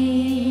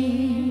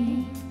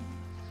King.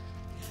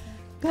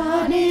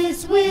 God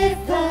is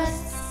with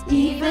us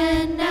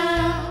even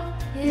now,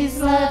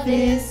 His love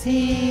is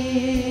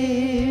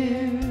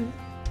here.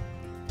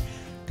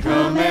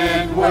 Come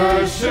and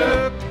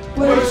worship,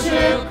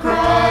 worship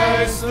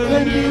Christ,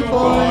 the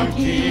newborn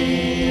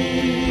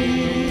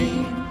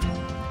King.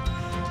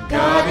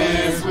 God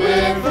is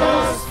with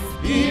us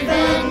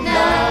even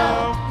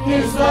now,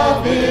 His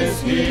love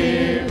is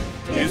here,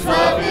 His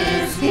love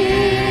is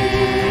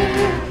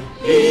here.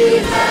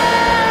 Emmanuel,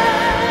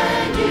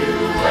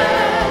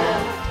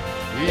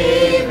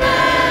 Emmanuel,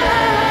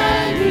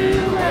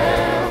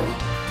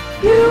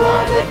 you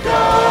are the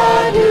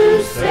God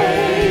who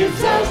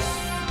saves us,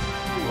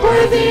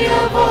 worthy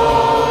of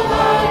all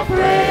our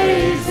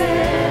praises.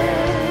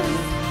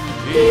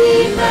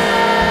 Emmanuel,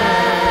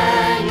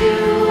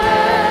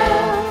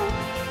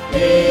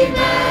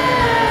 Emmanuel,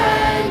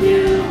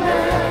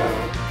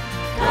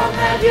 come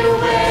have your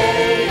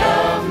way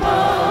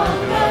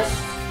among us.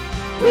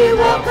 We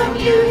welcome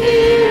you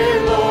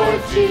here,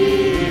 Lord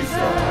Jesus.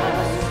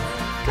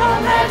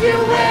 Come have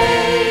your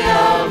way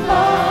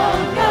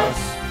among us.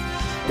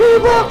 We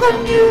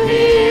welcome you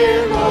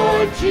here,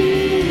 Lord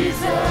Jesus.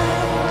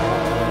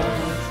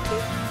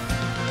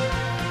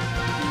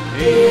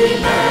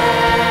 Emmanuel,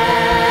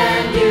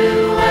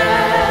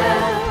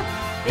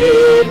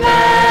 Emmanuel,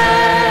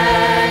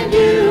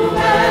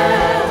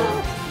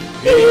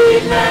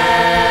 Emmanuel,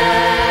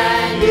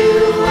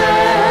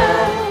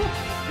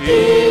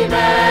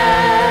 Emmanuel.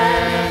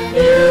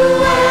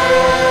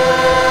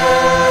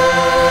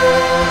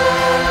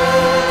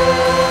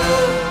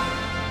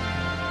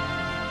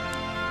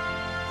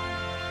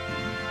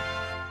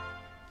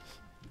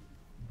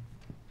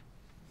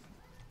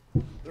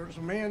 There's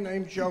a man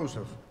named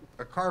Joseph,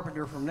 a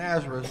carpenter from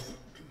Nazareth,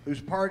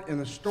 whose part in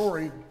the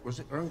story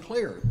was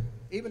unclear,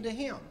 even to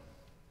him.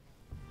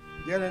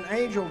 Yet an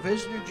angel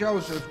visited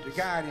Joseph to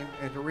guide him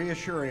and to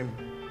reassure him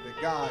that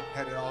God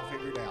had it all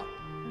figured out.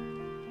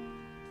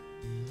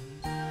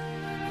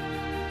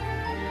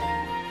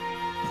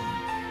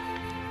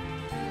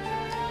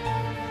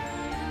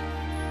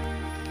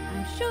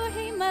 I'm sure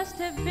he must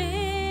have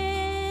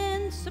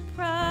been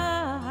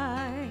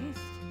surprised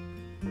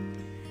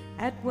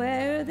at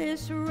where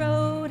this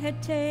road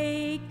had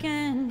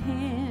taken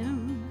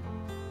him.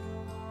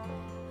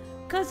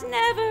 'Cause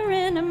never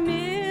in a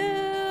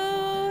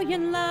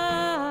million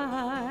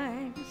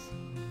lives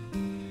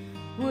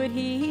would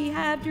he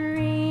have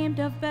dreamed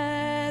of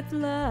Bethlehem.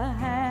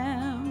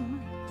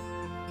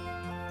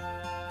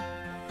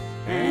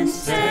 And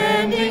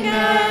standing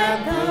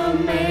at the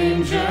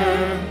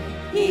manger,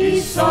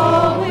 he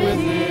saw with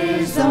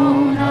his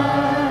own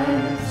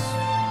eyes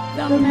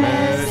the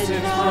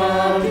message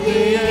of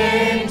the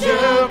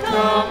angel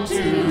come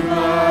to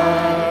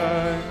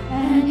life.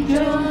 And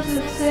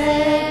Joseph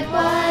said,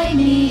 why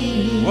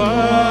me?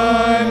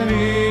 Why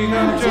me?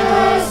 I'm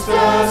just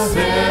a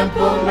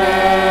simple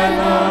man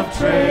of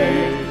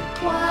trade.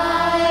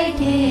 Why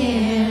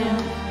him?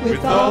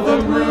 With all the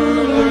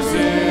rulers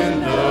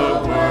in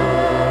the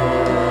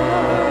world.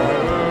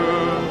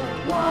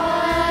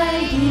 Why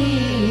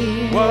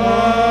him?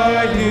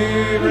 Why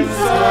here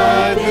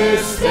inside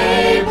this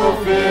stable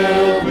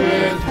filled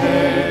with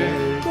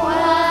hay?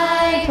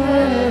 Why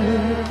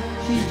her?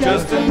 She's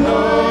just an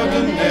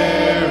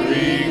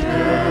ordinary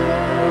girl.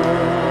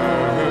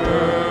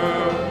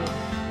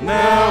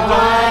 Now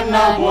I'm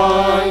not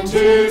one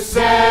to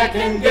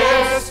second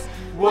guess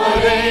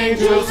what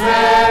angels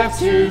have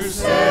to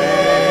say.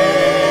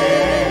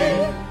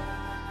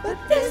 But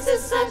this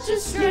is such a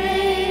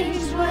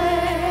strange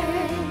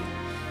way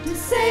to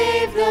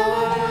save the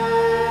world.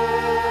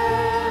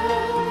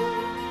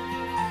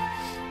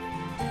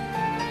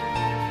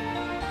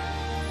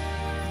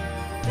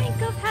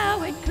 Think of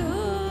how it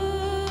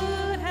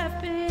could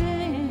have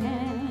been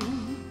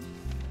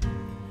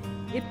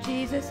if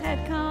Jesus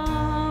had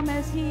come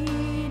as he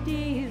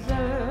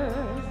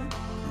deserved.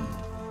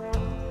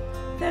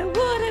 There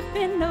would have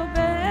been no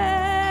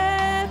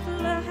Bethlehem,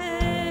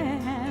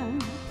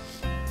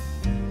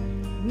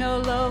 no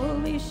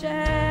lowly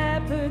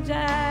shepherds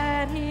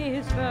at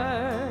his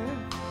birth.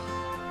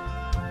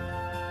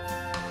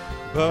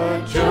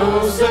 But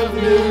Joseph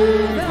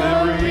knew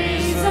the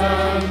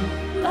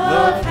reason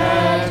love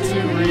had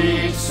to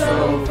reach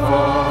so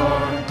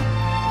far.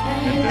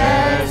 And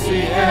as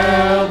he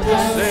held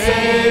the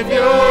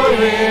Savior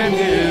in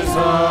his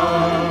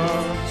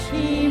arms,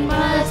 He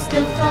must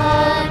have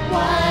thought,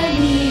 why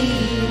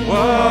me?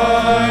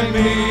 why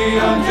me?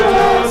 I'm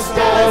just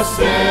a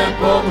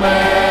simple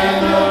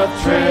man of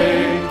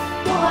trade,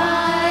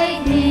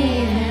 Why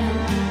him?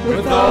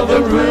 with all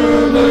the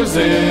rulers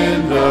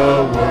in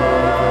the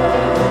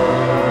world.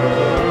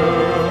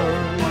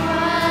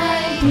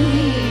 Why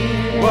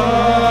here?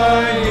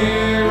 Why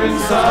here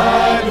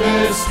inside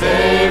this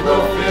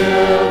stable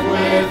filled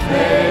with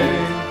hay?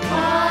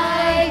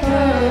 Why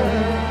her?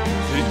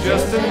 She's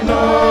just an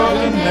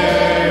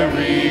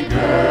ordinary girl.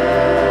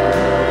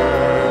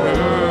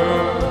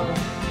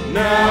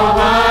 Now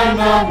I'm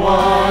not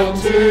one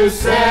to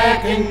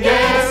second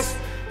guess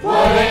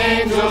what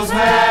angels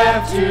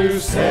have to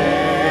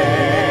say.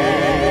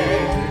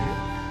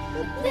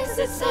 This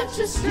is such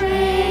a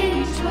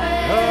strange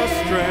way. A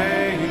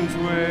strange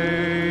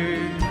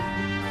way.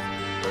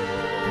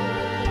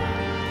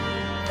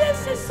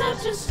 This is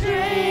such a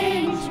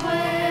strange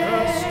way. A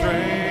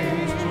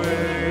strange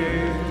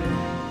way.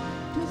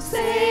 To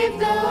save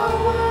the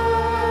world.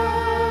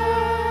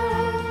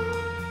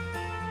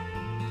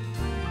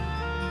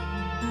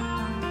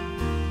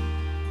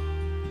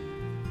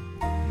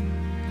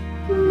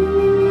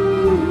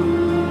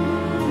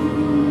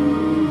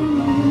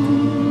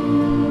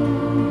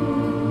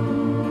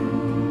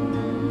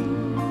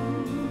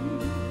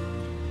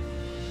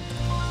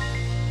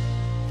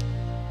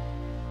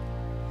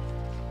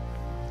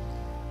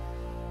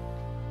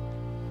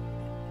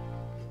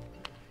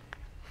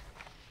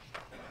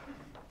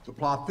 The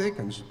plot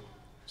thickens.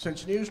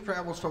 Since news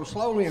traveled so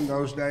slowly in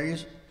those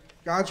days,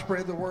 God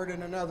spread the word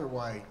in another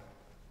way.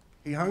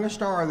 He hung a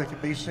star that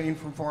could be seen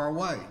from far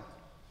away.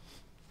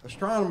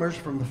 Astronomers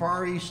from the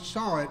Far East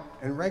saw it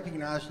and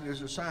recognized it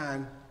as a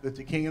sign that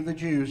the King of the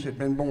Jews had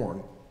been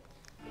born.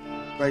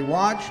 They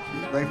watched,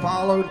 they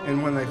followed,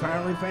 and when they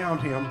finally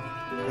found him,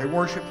 they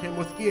worshiped him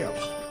with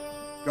gifts: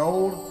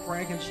 gold,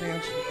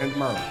 frankincense, and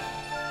myrrh.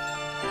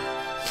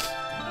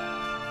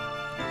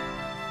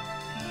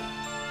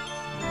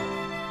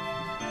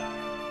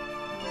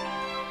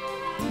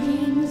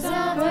 Kings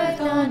of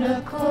earth on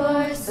a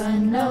course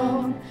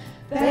unknown,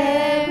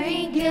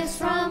 bearing gifts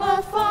from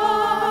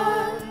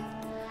afar,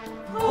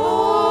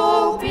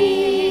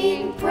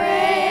 hoping,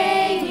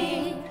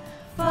 praying,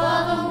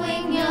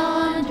 following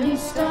yonder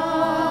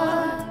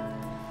star.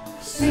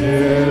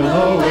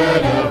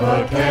 Silhouette of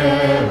a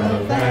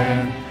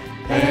caravan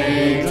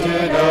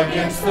painted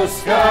against the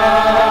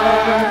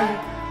sky.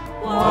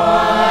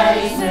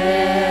 Wise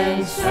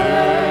men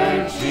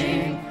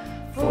searching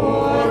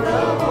for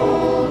the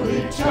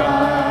Holy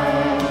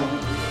Child.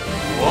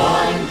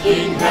 One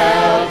king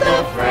held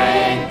the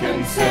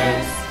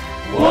frankincense,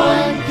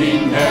 one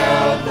king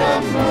held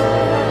the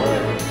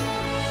myrrh,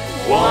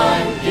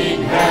 one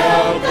king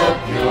held the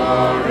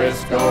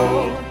purest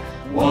gold,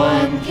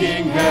 one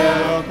king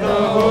held the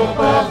hope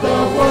of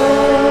the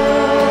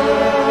world.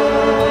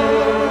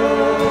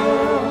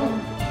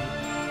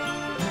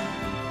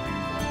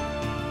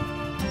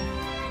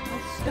 A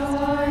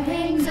star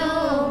hangs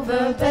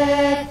over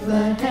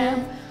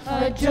Bethlehem,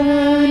 a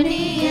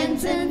journey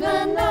ends in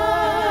the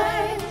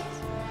night.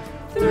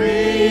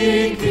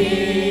 Three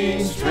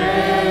kings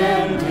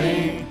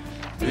trembling,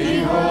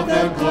 behold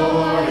the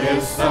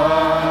glorious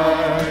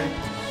sight.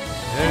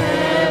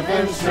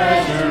 Heaven's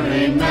treasure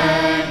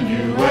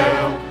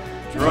Emmanuel,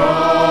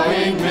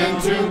 drawing men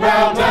to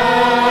bow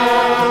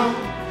down.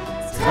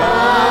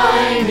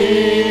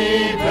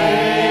 Tiny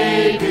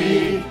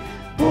baby,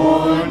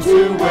 born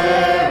to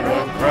wear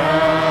a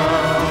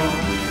crown.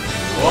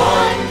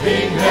 One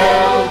king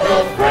held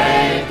the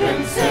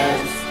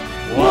frankincense,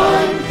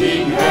 one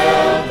king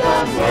held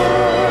the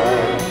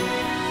myrrh,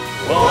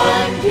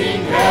 one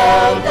king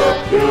held the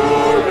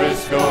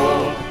purest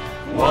gold,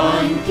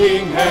 one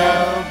king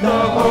held the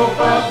hope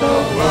of the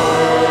world.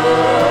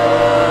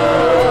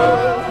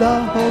 The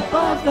hope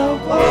of the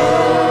world.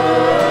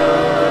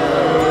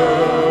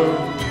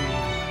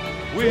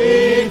 We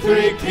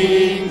three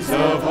kings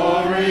of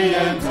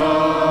Orient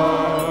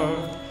are,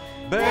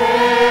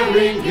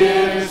 bearing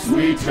gifts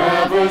we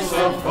traverse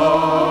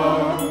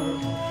afar.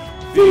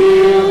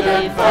 Field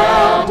and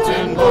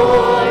fountain,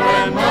 moor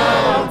and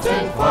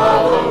mountain,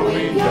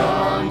 following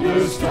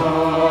yonder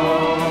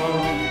star.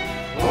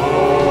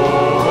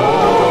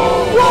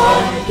 Oh,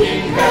 one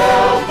king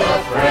held the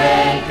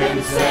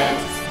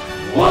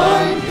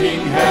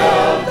king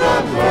held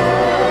the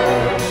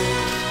myrrh,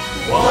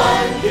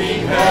 one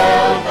king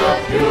held the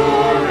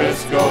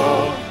purest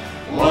gold,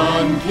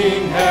 one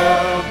king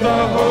held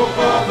the hope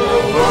of the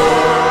world,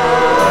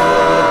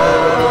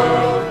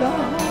 the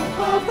hope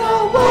of the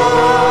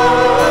world.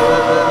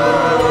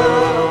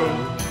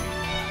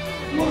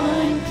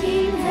 One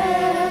king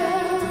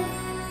held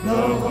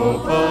the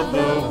hope of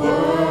the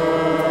world.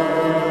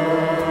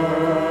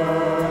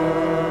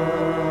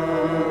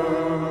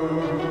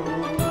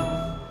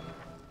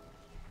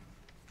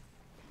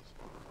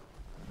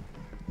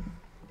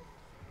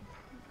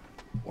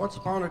 Once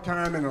upon a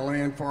time in a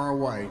land far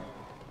away.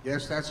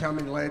 Yes, that's how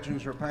many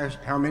legends are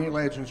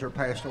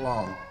passed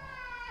along.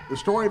 The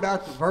story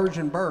about the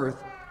virgin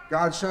birth,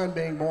 God's son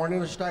being born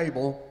in a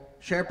stable,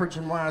 shepherds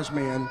and wise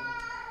men,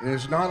 it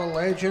is not a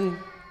legend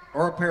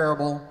or a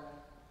parable,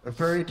 a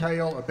fairy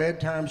tale, a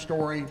bedtime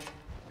story.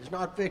 It's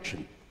not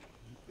fiction.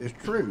 It's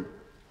true,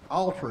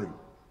 all true.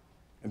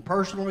 And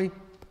personally,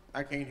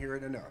 I can't hear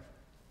it enough.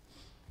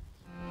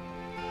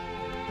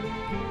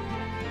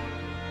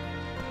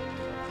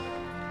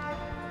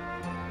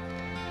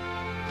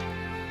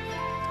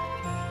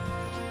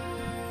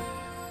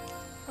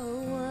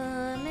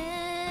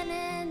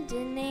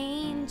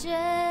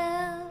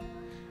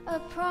 A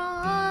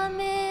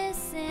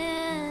promise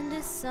and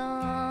a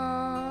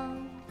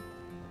song,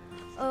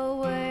 a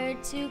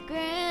word too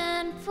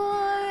grand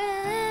for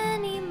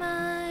any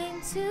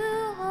mind to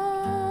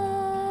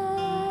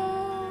hold,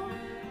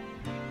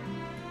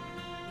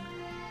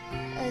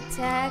 a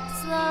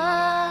tax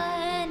law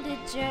and a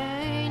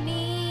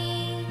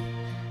journey,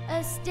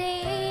 a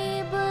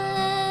stable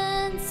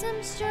and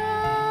some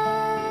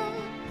straw.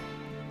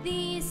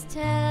 These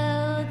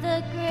tell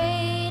the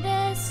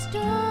greatest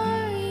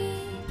story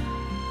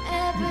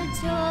ever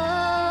told.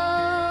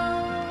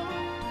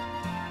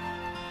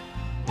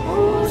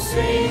 Oh,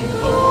 sing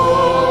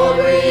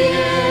glory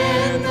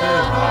in the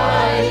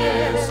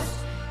highest.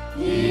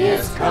 He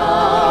has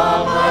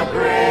come, our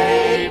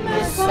great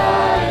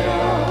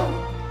Messiah.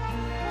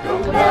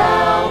 Come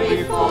bow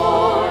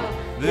before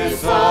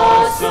this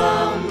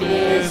awesome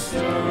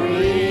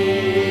mystery.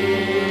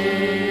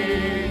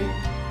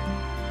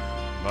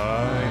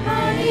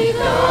 Mighty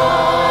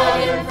God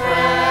and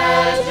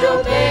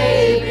fragile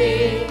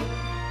baby,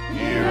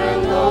 here a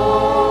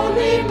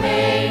lowly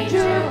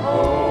manger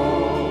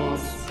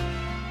holds,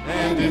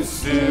 and it's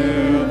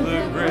still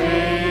the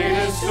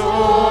greatest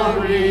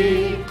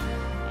story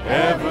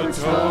ever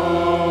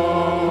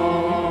told.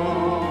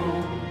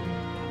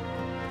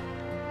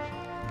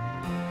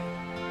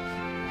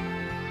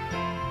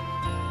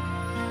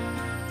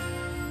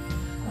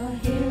 A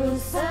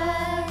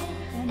hillside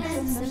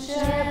and some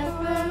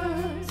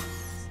shepherds,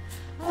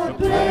 A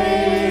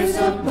blaze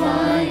of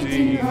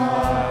blinding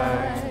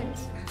light,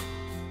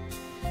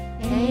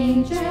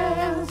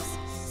 angels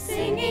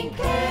singing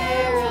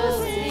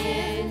carols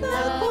in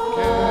the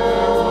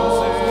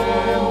cold,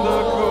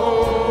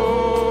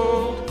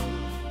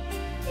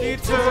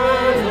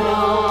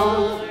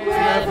 eternal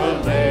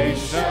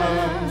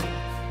revelation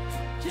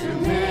to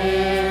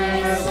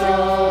men as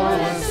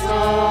old as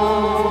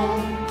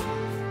stone,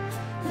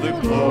 the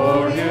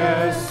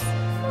glorious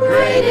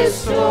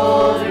greatest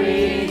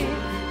story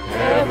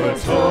ever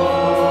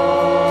told.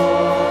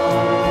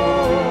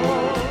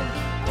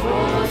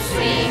 Oh,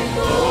 sing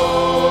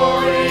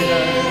glory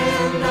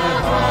in the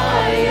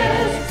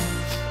highest.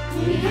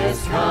 He has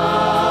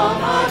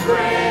come, our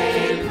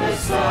great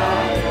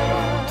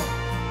Messiah.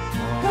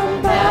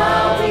 Come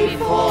bow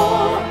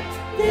before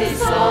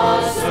this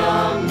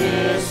awesome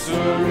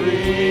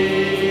mystery.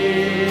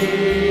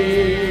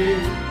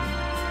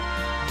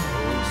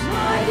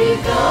 Mighty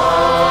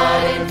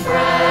God and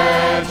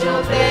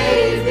fragile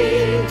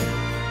baby,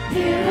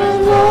 here a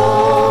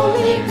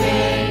lowly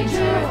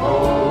manger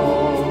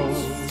holds,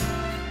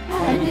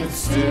 and it's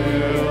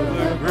still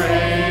the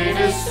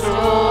greatest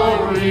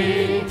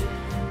story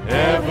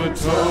ever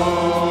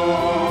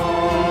told.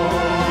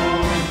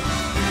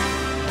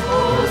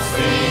 Oh,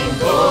 sing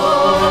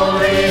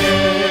glory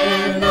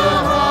in the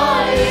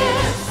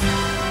highest.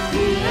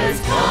 He has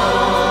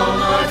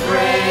come, our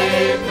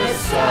great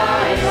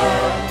Messiah.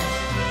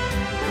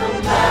 Come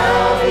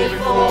bow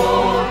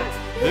before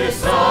this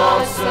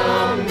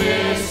awesome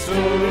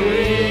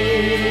mystery.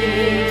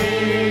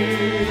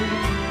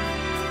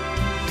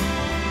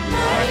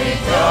 Mighty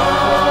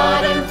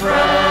God and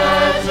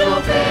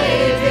fragile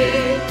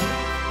baby,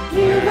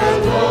 here a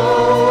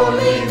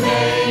lowly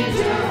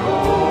manger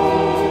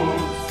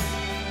holds,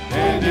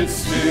 and it's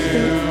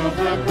still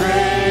the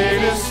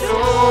greatest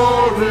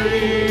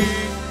story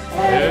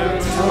ever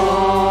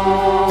told.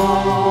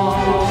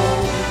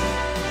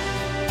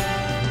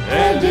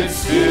 And it's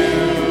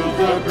still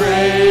the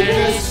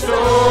greatest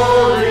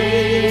story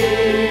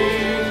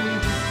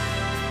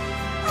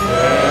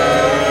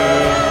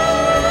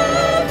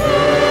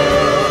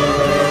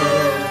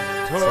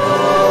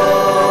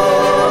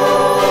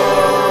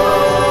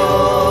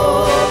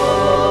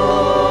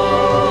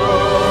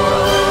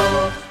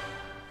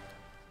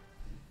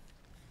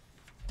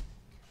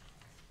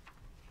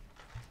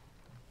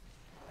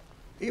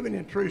Even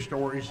in true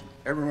stories,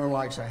 everyone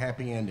likes a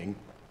happy ending,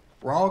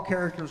 where all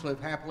characters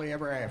live happily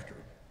ever after.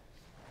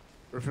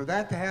 But for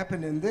that to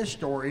happen in this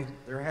story,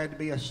 there had to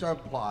be a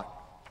subplot,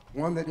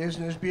 one that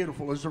isn't as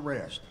beautiful as the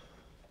rest.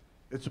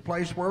 It's a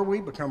place where we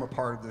become a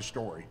part of the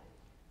story.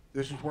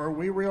 This is where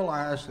we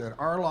realize that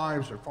our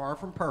lives are far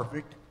from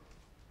perfect,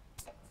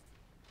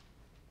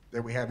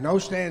 that we have no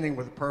standing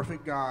with a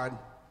perfect God,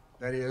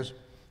 that is,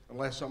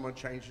 unless someone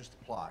changes the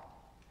plot.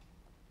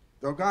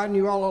 Though God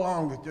knew all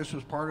along that this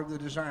was part of the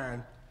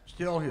design,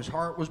 still his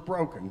heart was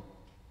broken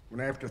when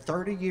after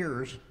 30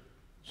 years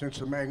since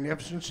the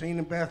magnificent scene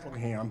in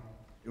Bethlehem,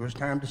 it was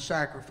time to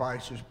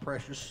sacrifice his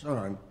precious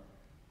son,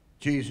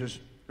 Jesus,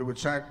 who would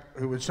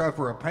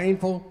suffer a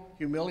painful,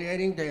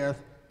 humiliating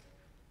death.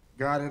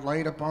 God had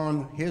laid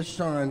upon his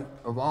son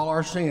of all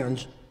our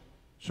sins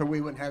so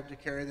we wouldn't have to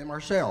carry them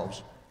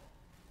ourselves.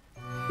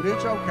 But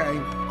it's okay.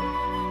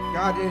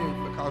 God did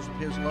it because of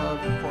his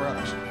love for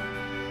us.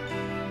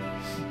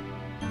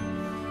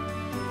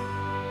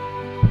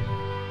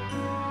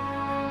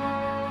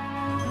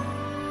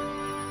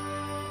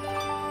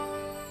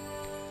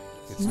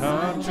 It's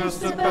not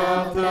just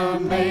about the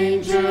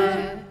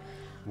manger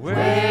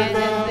where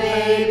the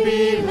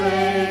baby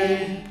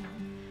lay.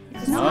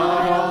 It's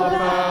not all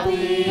about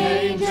the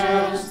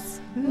angels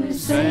who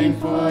sang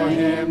for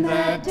him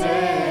that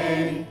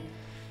day.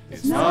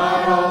 It's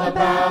not all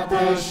about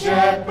the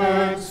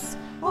shepherds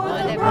or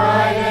the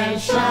bright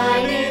and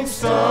shining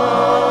star.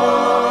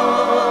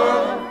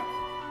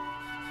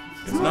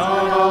 It's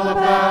not all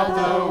about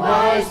the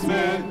wise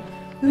men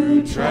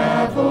who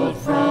traveled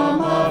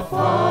from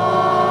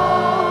afar.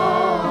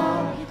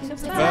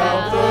 It's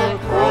about the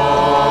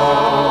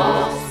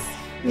cross.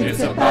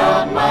 It's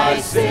about my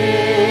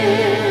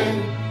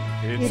sin.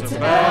 It's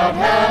about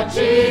how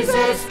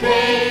Jesus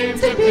came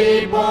to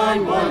be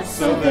born once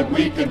so that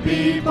we could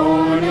be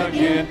born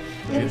again.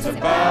 It's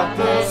about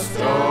the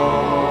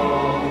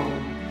stone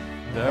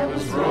that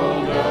was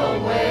rolled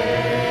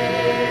away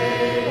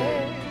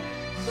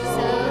so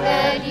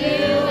that you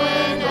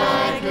and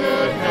I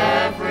could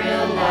have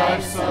real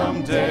life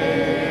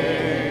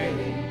someday.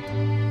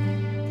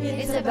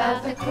 It's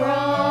about the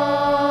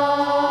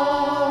cross.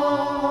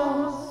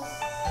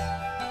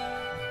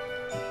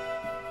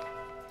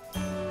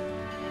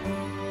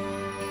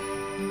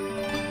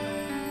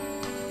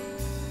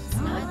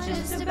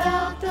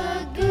 About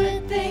the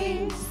good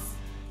things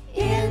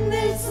in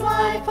this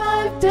life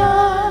I've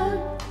done.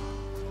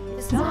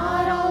 It's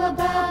not all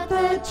about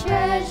the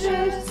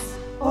treasures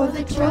or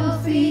the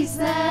trophies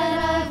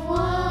that I've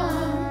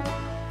won.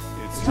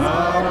 It's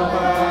not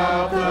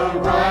about the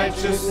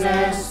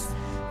righteousness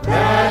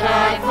that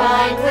I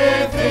find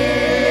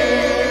within.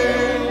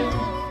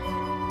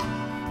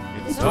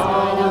 It's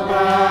all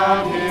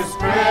about his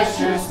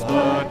precious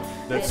blood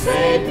that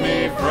saved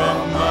me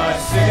from my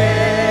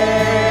sin.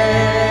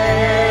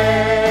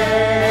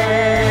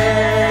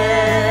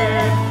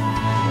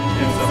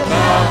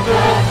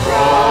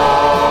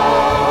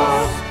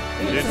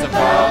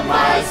 About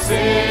my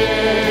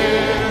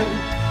sin.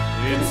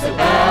 It's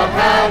about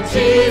how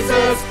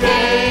Jesus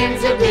came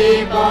to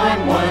be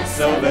born once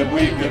so that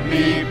we could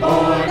be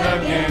born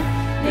again.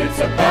 It's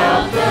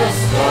about the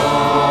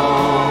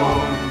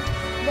stone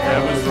that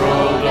was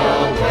rolled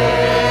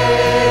away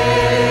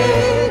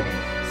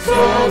so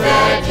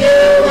that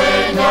you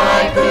and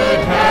I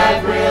could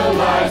have real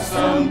life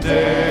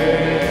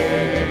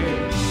someday.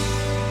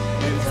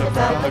 It's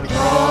about the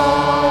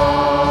cross.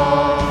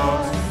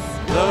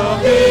 The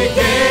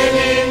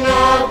beginning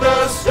of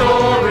the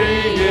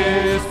story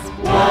is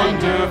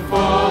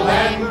wonderful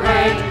and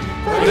great,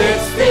 but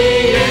it's the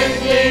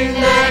ending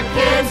that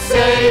can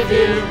save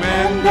you,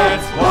 and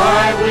that's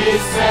why we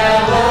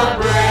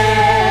celebrate.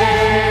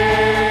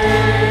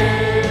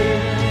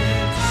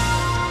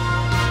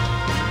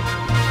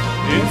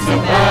 It's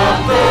about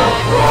the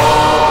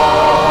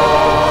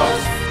cross.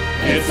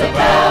 It's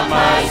about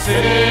my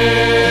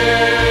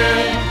sin.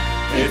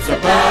 It's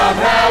about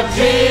how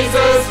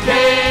Jesus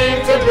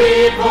came to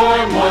be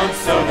born once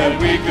so that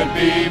we could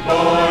be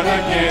born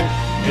again.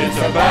 It's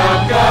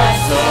about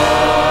God's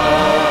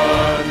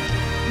Son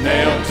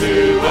nailed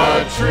to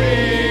a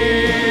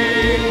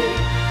tree.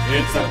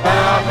 It's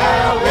about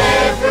how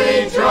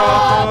every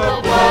drop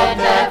of blood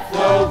that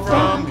flowed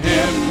from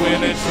him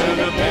when it should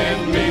have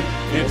been me.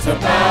 It's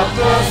about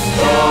the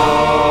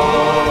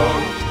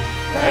stone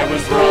that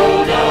was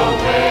rolled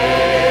away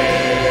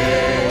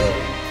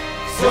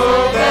so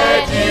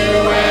that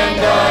you and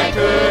I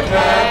could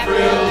have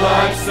real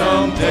life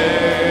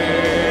someday.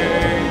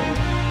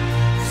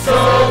 So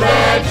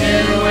that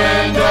you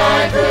and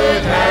I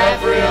could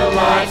have real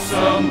life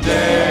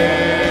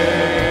someday.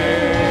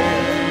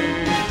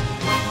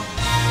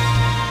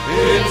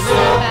 It's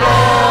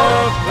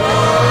about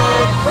the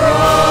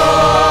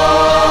cross.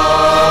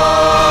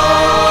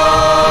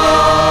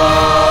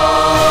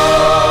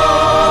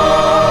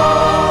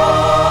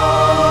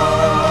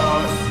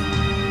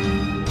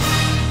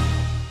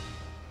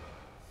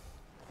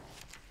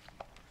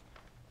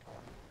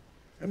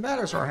 Isn't that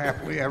was our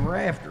happily ever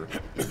after.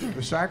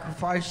 The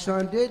sacrificed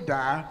son did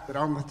die, but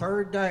on the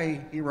third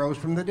day he rose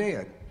from the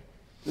dead.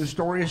 The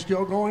story is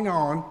still going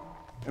on,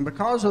 and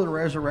because of the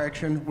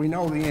resurrection, we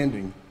know the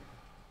ending.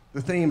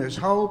 The theme is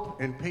hope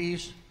and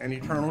peace and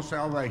eternal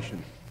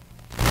salvation.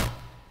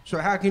 So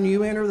how can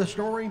you enter the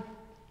story?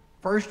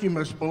 First, you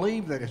must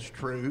believe that it's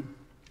true,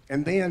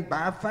 and then,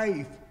 by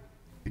faith,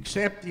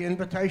 accept the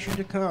invitation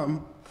to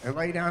come and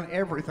lay down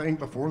everything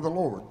before the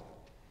Lord.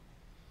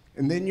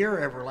 And then your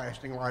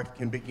everlasting life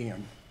can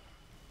begin.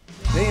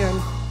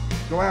 Then,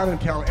 go out and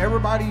tell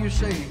everybody you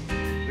see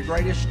the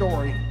greatest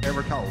story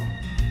ever told.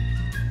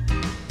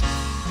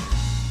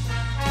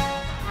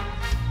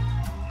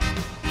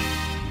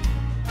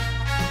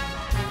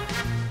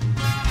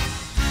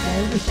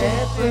 There were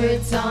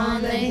shepherds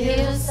on the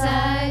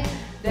hillside,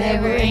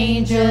 there were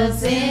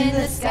angels in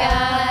the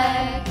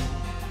sky.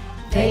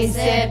 They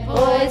said,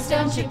 boys,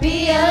 don't you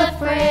be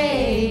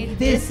afraid,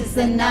 this is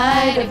the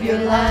night of your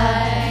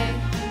life.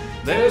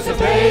 There's a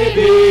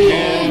baby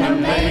in a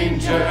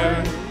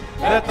manger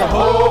that the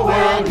whole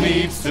world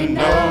needs to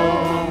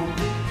know.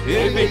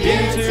 It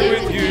begins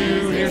here with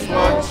you, here's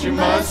what you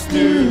must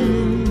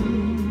do.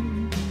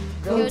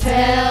 Go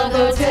tell,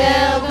 go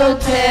tell, go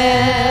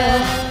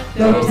tell,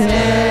 go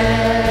tell.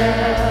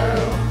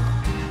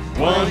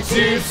 Once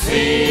you've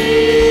seen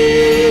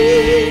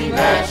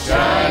that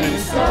shining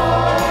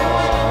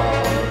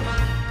star,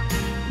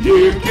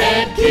 you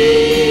can't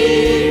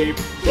keep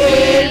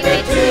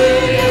it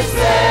to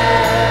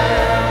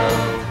yourself.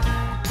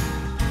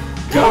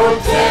 Go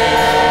tell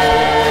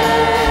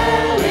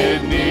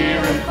it near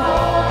and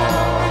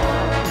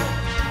far.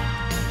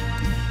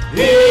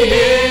 He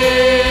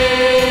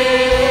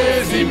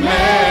is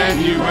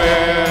Emmanuel.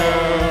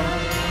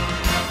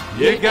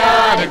 You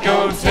gotta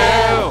go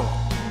tell.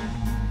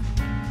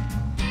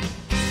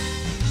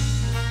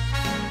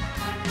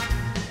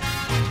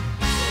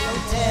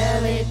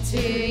 Tell it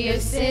to your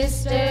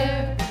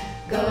sister,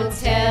 go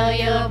tell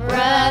your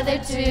brother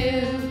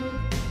too.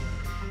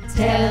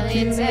 Tell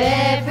it to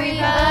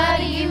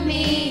everybody you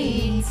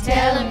meet,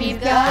 tell them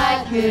you've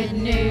got good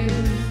news.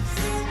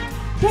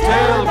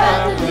 Tell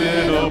about the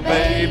little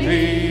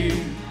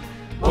baby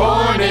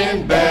born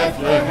in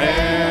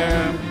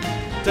Bethlehem.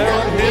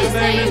 Tell him his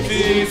name is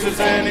Jesus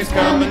and he's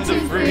coming to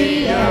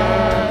free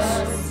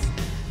us.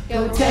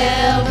 Go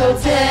tell, go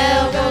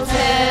tell, go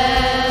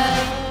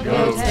tell,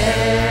 go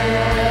tell.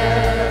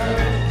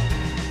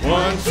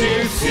 Once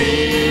you've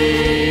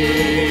seen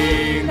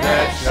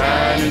that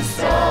shining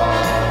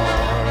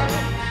star,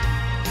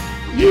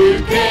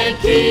 you can't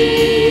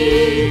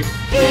keep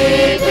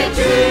it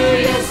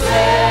to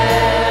yourself.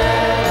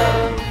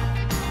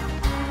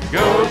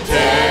 Go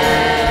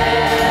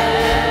tell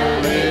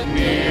it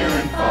near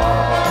and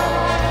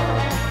far.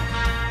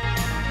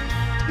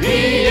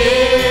 He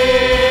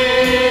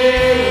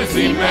is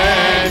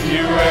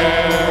Emmanuel.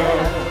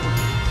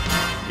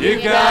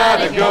 You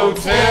gotta go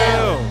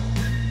tell.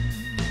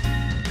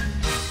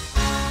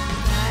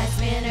 Wise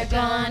men are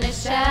gonna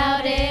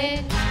shout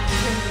it, the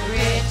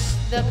rich,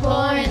 the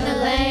poor, and the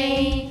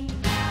lame.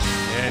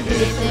 And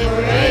if they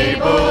were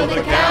able,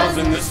 the cows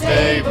in the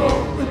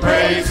stable would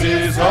praise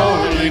his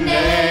holy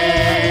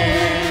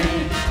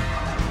name.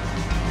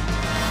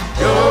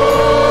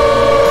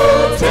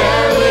 Go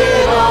tell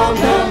it on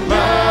the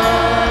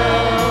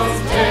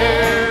mountain,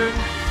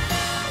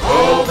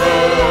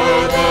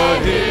 over the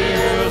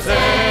hills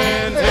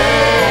and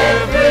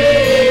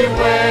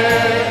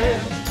everywhere.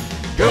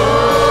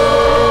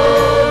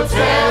 Go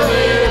tell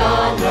it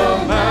on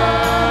the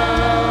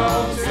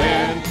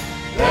mountain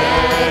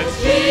that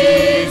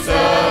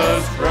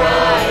Jesus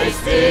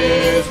Christ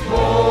is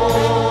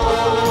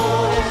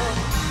born.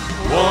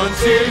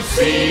 Once you've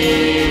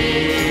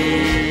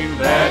seen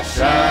that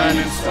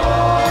shining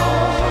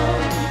star,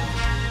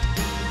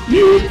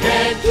 you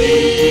can't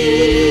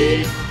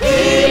keep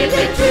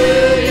it to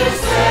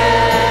yourself.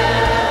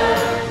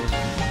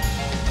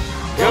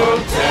 Go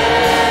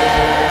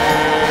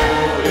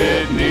tell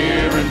it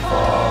near and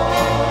far.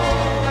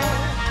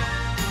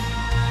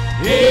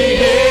 He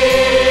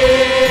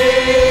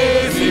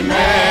is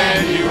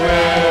Emmanuel.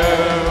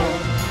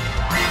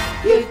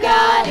 You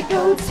gotta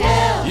go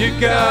tell, You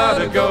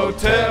gotta go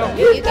tell.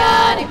 you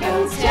gotta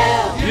go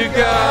tell, You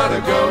gotta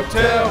go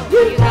tell.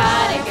 you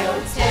gotta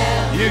go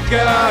tell. You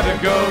gotta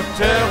go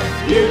tell.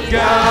 You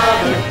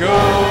gotta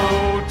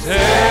go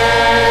tell.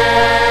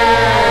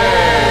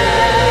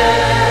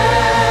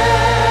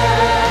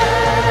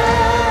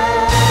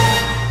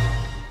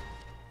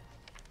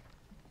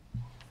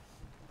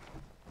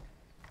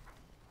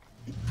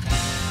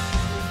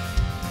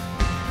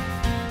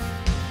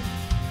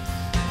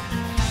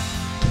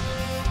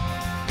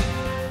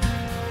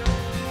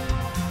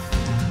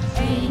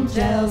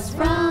 Angels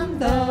from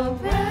the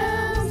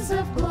realms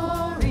of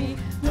glory,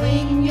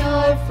 wing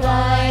your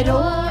flight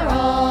o'er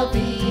all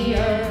the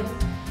earth.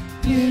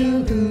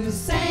 You who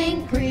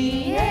sang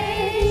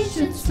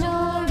creation's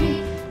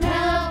story,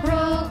 now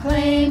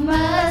proclaim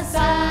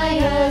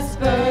Messiah's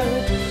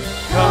birth.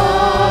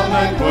 Come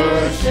and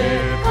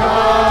worship,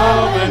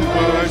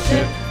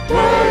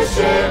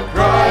 worship Christ.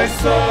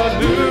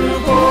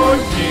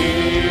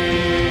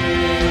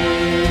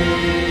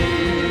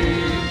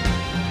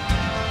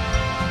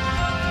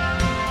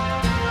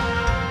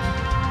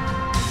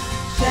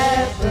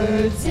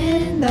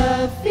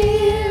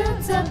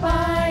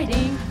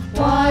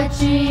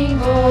 watching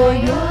o'er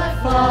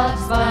your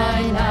flocks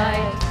by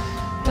night.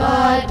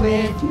 God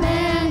with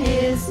man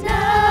is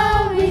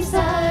now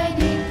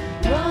residing,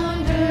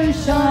 yonder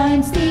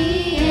shines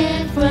the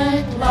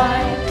infant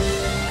light.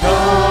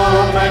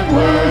 Come and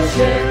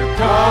worship,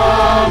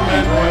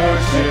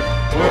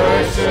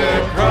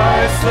 worship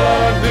Christ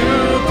the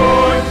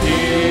newborn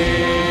King.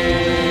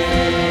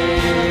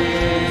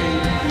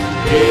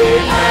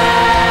 Emmanuel,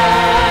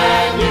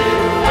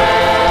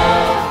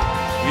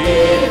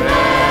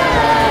 Emmanuel,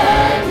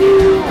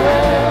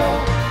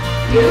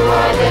 you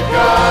are the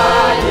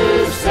God who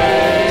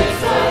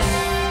saves us,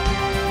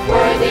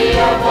 worthy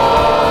of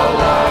all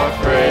our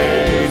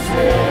praises.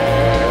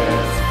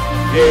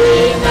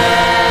 Emmanuel,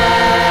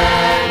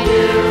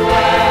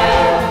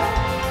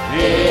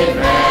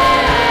 Emmanuel,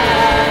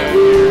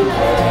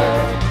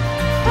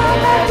 come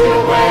have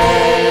your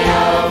way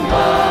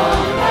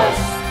among us.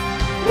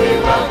 We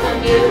welcome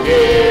you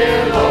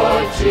here,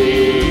 Lord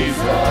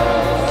Jesus.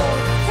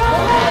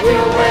 Come have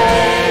your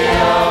way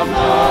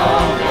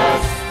among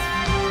us.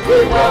 We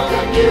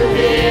welcome you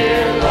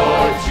here,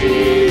 Lord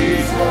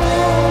Jesus.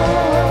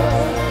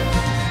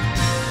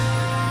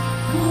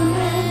 Come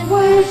and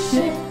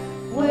worship,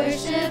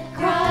 worship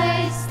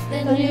Christ,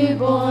 the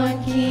newborn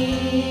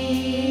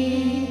King.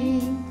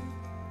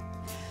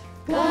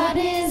 God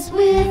is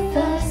with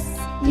us,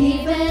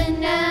 even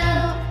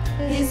now,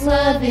 His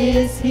love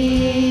is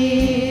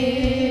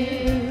here.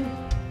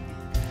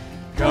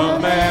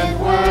 Come and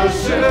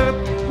worship,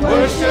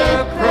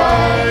 worship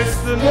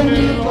Christ, the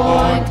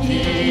newborn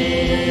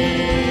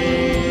King.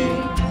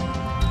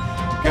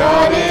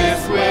 God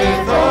is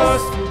with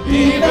us,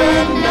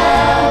 even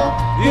now,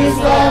 His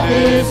love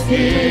is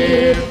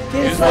here,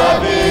 His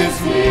love is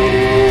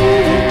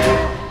here.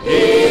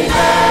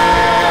 Emmanuel,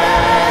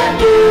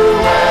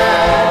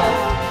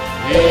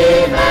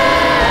 Emmanuel,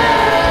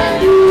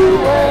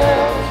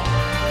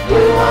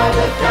 you are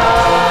the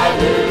God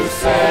who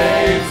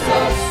saves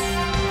us,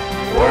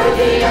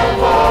 worthy of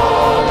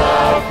all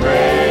our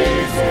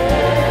praises.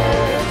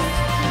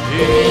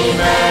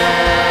 Emmanuel,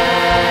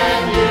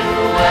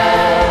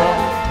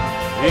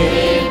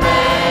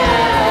 Emmanuel,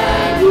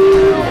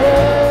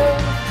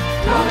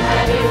 come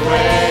have your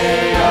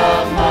way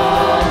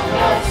among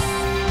us.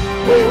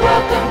 We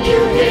welcome you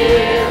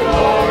here,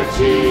 Lord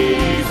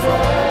Jesus.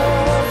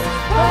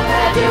 Come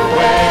have your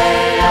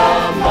way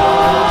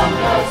among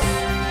us.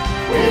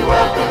 We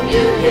welcome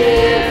you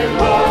here,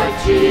 Lord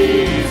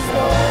Jesus.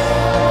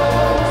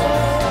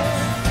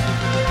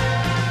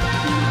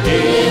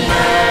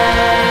 Emmanuel,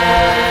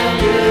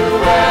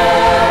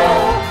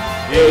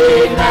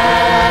 Emmanuel,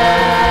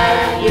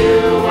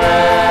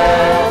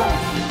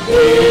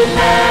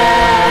 Emmanuel,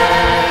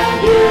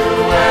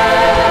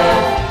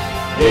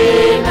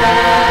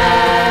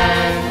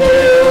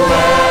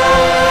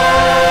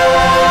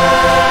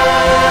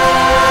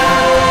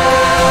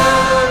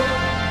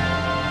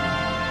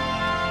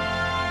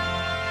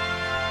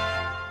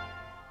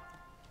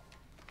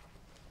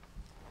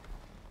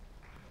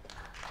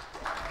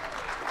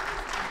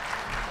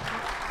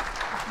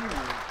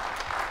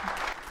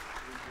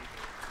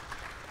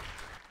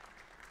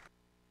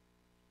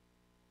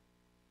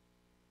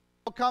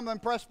 Welcome,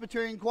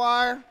 Presbyterian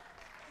Choir.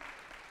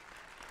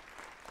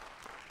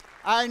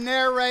 Our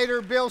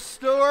narrator, Bill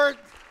Stewart.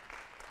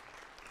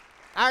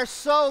 Our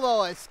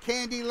soloists,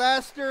 Candy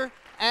Lester,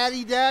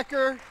 Addie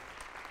Decker.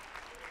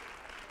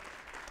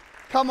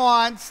 Come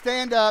on,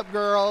 stand up,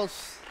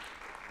 girls.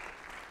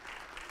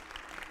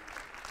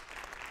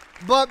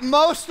 But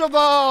most of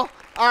all,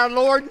 our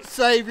Lord and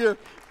Savior,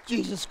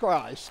 Jesus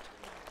Christ.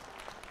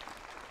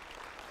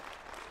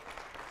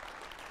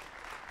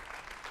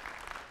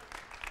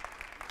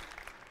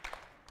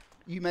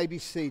 You may be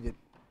seated.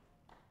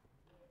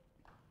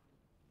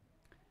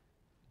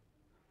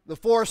 The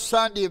fourth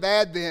Sunday of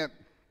Advent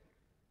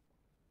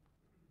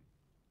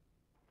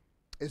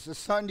is the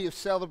Sunday of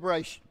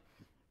celebration.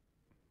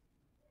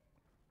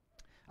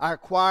 Our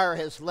choir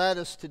has led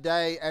us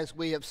today as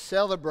we have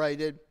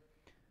celebrated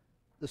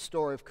the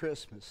story of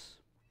Christmas.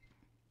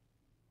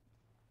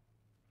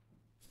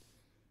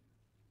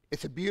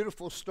 It's a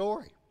beautiful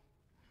story.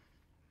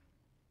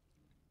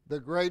 The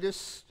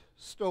greatest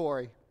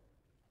story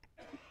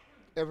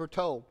ever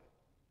told.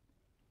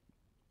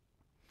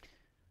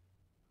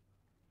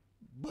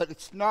 But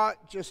it's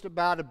not just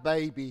about a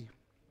baby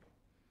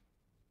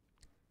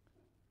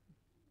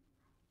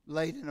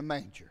laid in a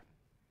manger.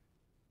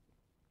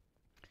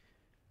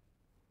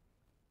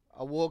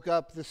 I woke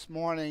up this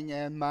morning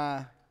and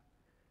my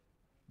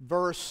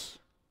verse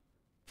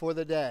for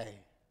the day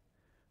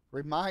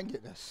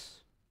reminded us,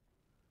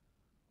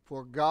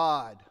 for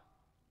God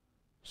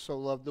so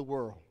loved the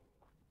world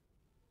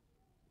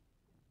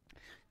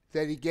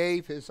that He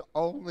gave His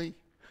only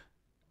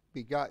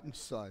begotten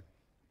Son.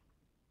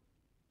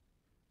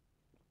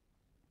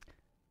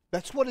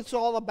 That's what it's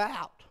all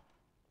about.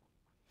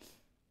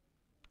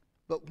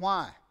 But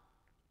why?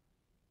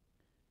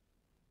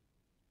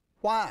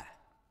 Why?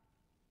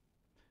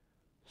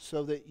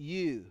 So that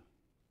you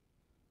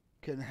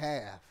can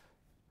have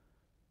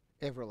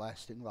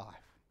everlasting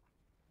life.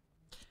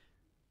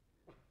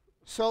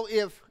 So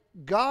if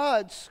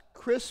God's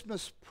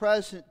Christmas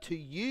present to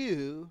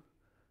you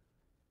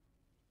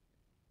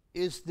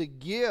is the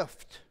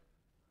gift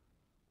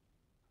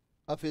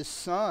of His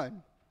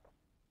Son,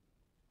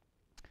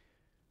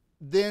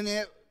 then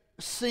it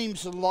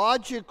seems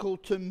logical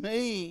to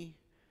me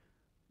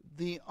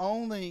the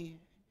only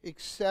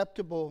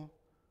acceptable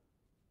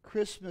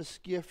Christmas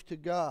gift to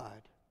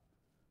God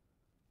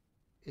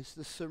is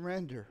the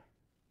surrender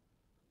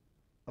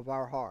of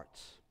our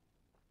hearts.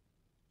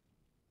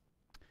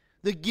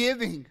 The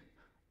giving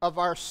of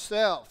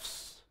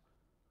ourselves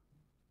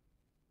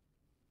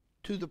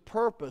to the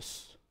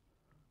purpose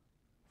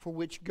for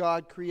which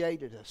God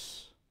created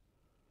us.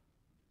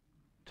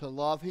 To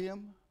love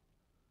Him,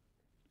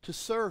 to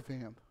serve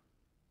Him,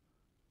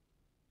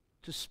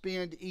 to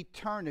spend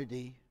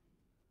eternity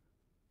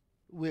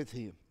with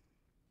Him.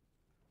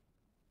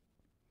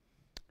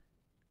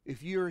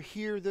 If you're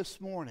here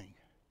this morning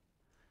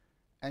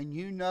and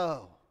you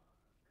know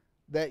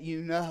that you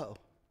know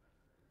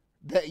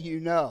that you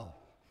know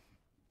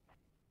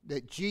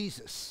that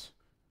Jesus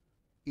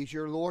is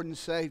your Lord and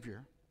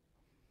Savior,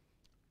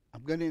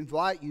 I'm going to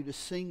invite you to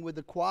sing with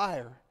the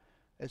choir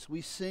as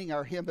we sing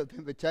our hymn of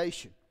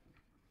invitation.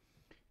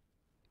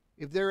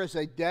 If there is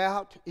a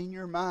doubt in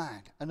your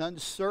mind, an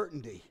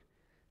uncertainty,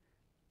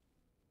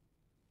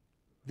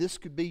 this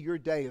could be your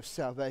day of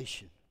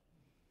salvation.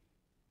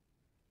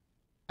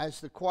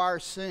 As the choir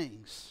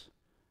sings,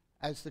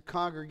 as the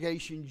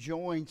congregation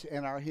joins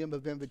in our hymn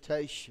of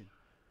invitation,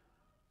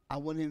 I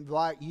want to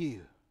invite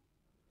you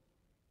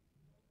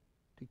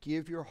to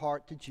give your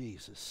heart to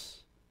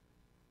Jesus,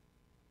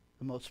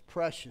 the most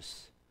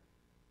precious,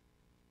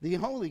 the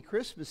only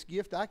Christmas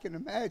gift I can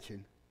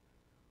imagine,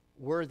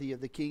 worthy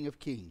of the King of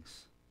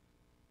Kings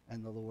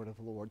and the Lord of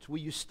Lords. Will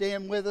you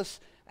stand with us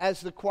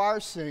as the choir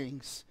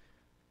sings?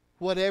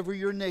 Whatever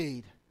your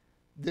need,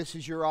 this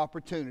is your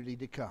opportunity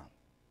to come.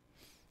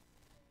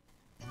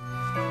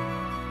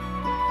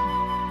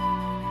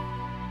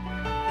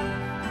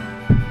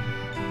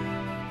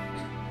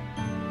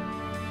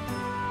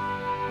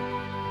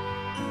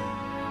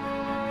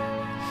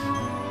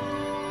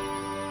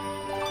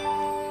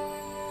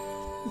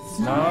 It's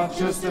not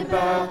just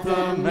about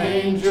the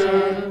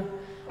manger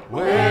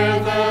where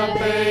the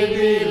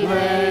baby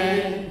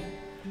lay.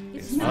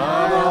 It's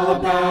not all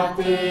about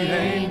the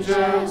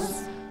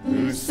angels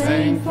who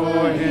sang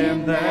for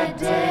Him that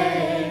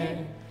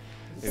day.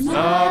 It's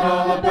not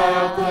all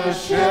about the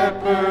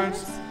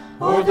shepherds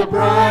or the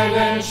bright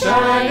and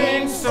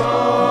shining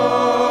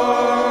star.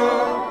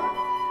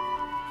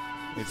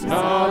 It's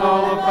not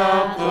all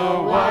about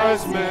the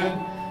wise men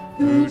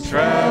who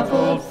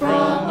traveled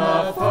from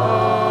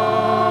afar.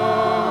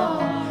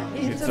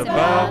 It's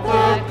about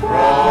the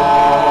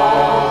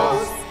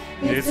cross.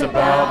 It's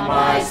about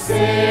my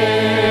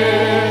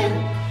sin.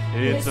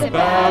 It's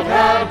about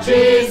how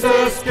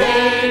Jesus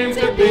came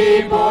to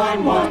be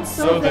born once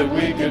so that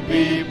we could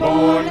be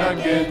born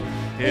again.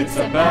 It's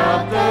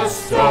about the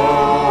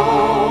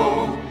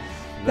stone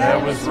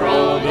that was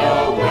rolled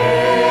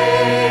away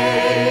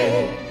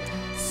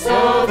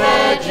so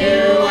that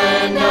you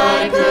and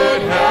I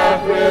could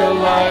have real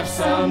life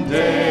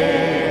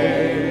someday.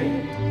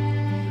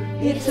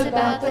 It's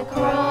about the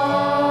cross.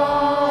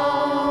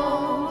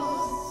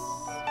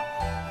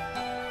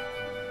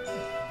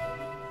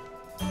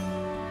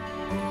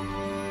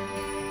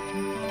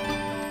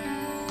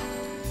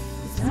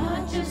 It's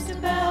not just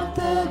about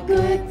the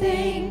good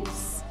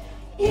things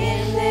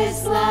in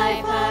this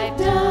life I've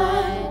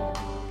done.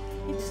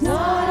 It's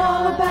not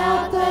all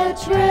about the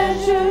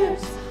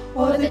treasures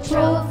or the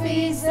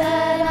trophies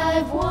that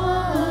I've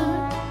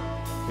won.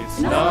 It's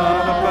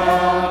not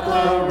about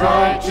the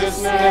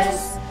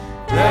righteousness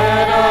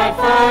that I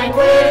find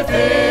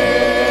within.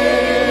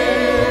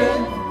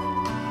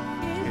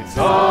 It's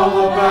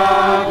all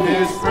about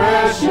His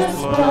precious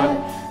blood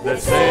that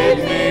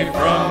saved me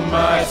from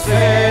my sin.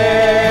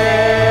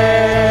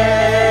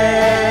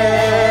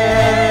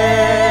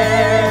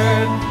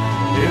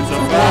 It's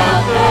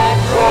about the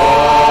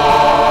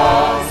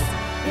cross.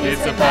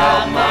 It's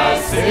about my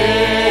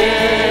sin.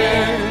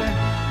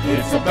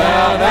 It's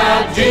about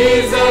how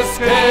Jesus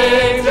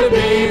came to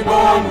be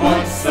born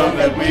once so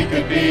that we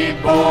could be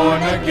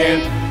born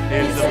again.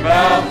 It's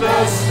about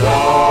the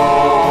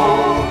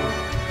stone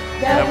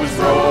that was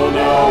rolled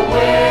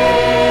away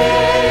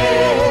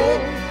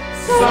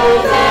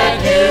so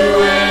that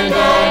you and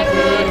I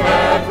could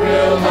have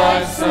real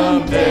life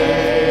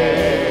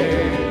someday.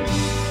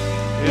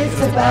 It's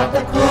about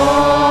the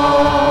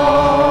cross.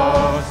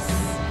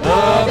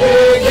 The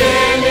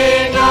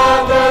beginning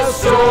of the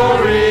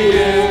story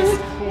is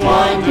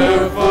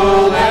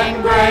wonderful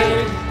and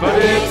great, but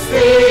it's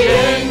the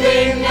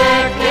ending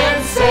that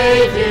can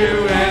save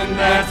you, and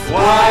that's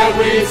why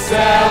we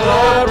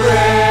celebrate.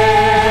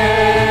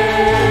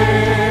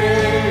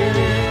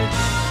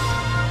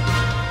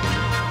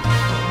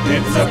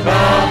 It's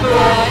about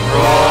the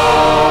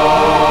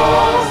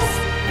cross.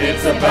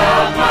 It's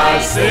about my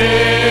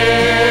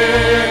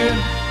sin.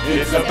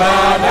 It's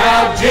about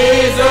how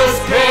Jesus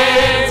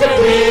came to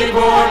be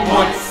born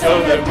once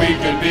so that we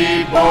could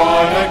be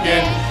born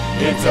again.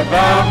 It's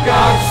about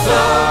God's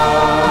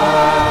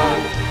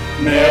Son,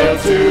 nailed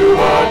to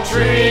a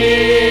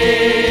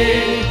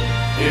tree.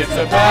 It's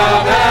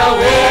about how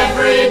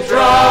every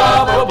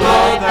drop of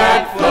blood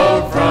that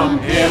flowed from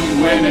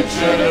him when it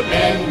should have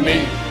been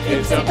me.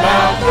 It's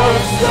about the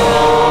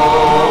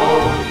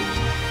stone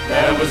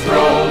that was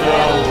rolled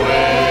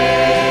away,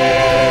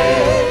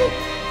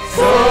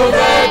 so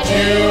that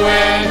you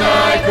and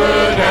I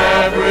could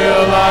have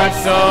real life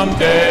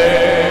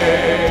someday.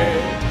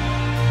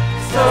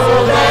 So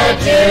that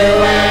you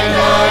and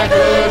I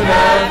could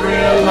have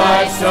real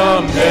life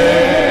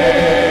someday.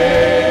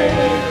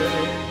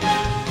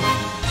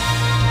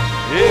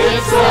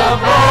 It's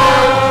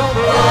about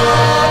the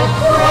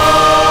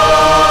cross.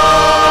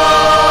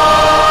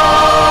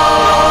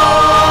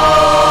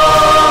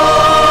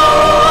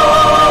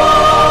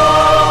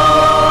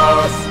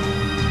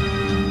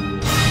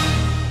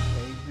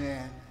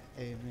 Amen.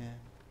 Amen.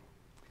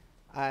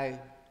 I'm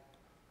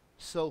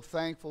so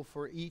thankful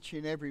for each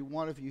and every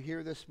one of you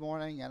here this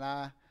morning, and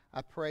I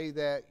pray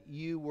that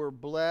you were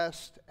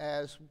blessed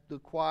as the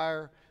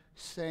choir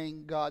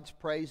sang God's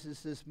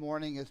praises this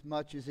morning as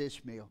much as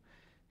Ishmael.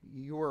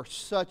 You were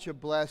such a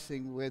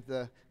blessing with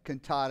the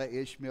cantata,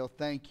 Ishmael.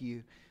 Thank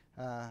you.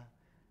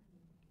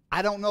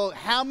 I don't know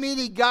how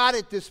many got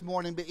it this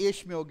morning, but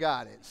Ishmael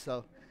got it.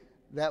 So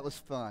that was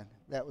fun.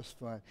 That was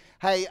fun.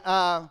 Hey,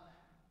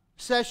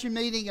 session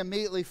meeting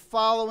immediately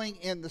following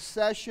in the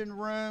session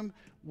room.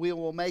 We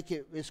will make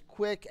it as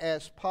quick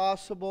as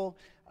possible.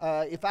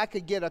 If I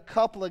could get a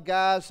couple of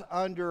guys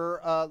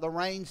under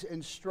Lorraine's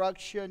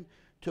instruction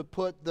to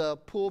put the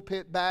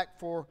pulpit back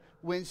for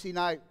Wednesday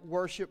night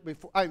worship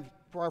before,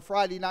 for our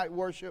Friday night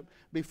worship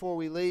before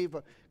we leave.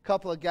 A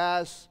couple of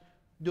guys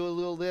do a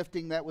little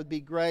lifting, that would be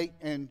great.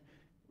 And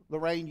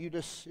Lorraine, you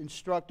just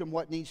instruct them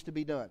what needs to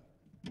be done.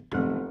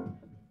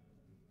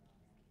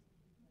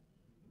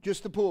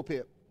 Just the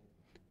pulpit.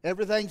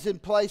 Everything's in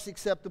place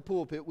except the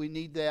pulpit. We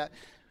need that.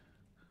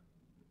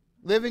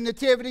 Living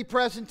Nativity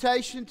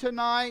presentation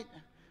tonight.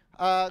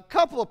 A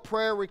couple of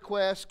prayer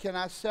requests. Can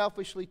I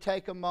selfishly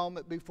take a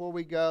moment before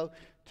we go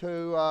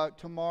to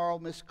tomorrow?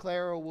 Miss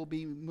Clara will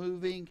be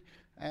moving,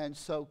 and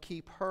so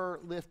keep her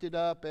lifted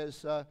up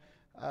as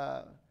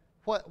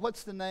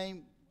what's the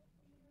name?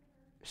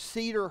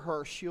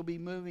 Cedarhurst. She'll be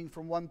moving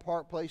from one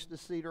Park Place to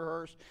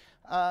Cedarhurst.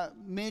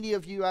 Many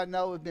of you I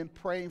know have been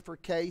praying for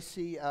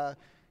Casey.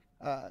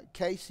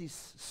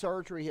 Casey's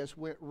surgery has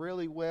went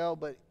really well,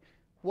 but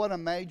what a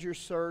major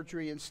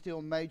surgery and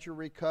still major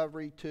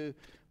recovery too.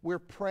 We're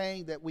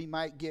praying that we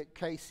might get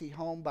Casey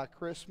home by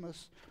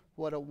Christmas.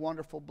 What a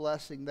wonderful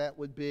blessing that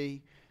would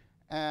be.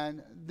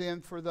 And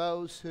then for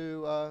those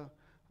who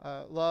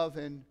love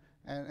and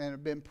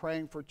have been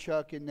praying for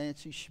Chuck and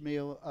Nancy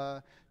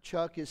Schmiel,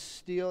 Chuck is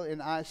still in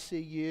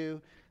ICU.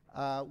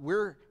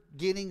 We're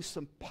getting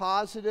some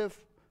positive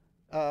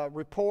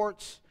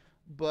reports,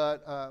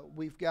 but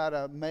we've got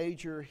a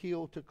major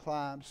hill to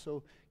climb.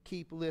 So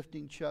keep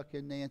lifting Chuck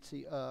and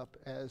Nancy up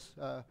as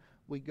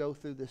we go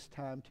through this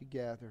time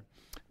together.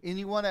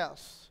 Anyone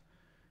else?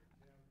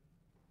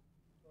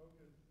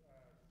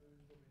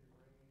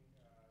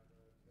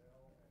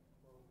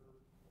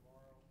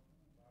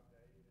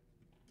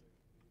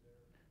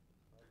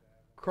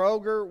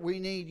 Kroger, we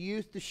need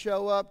youth to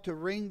show up to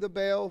ring the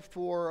bell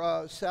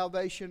for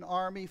Salvation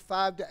Army,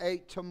 5 to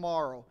 8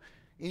 tomorrow.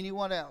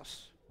 Anyone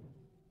else?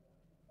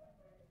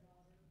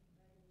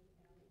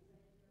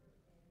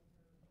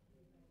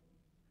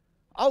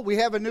 Oh, we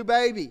have a new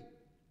baby.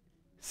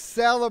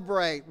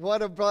 Celebrate.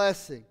 What a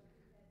blessing.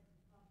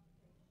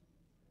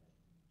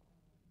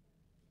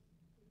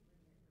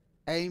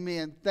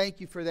 Amen. Thank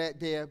you for that,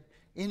 Deb.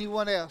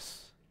 Anyone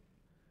else?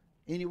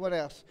 Anyone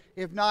else?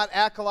 If not,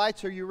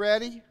 acolytes, are you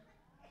ready?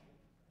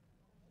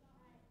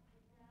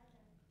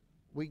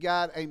 We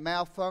got a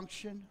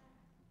malfunction.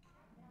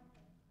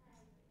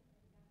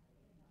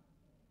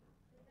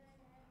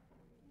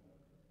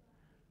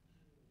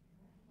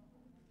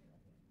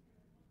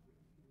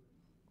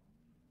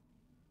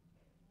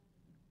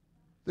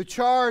 The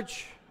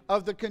charge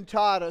of the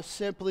cantata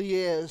simply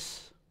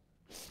is,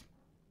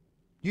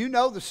 you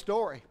know the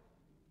story.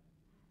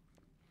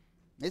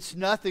 It's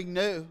nothing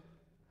new.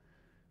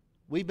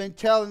 We've been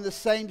telling the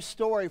same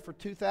story for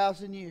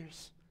 2,000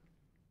 years.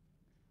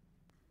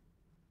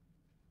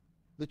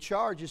 The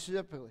charge is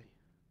simply,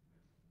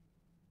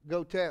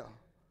 go tell.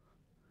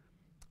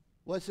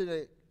 Wasn't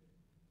it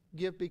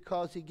give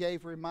because he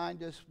gave,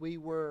 remind us we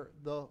were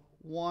the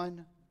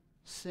one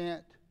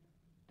sent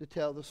to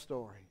tell the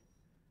story.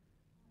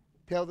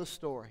 Tell the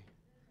story.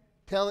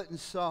 Tell it in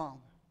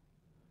song.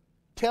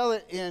 Tell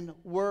it in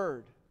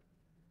word.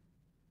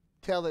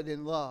 Tell it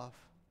in love.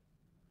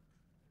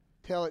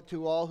 Tell it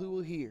to all who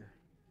will hear,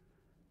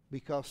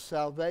 because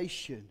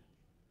salvation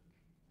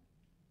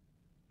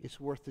is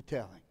worth the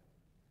telling.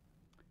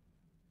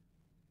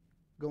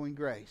 Go in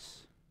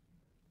grace.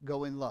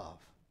 Go in love.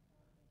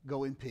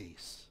 Go in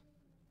peace.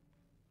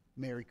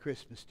 Merry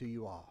Christmas to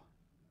you all.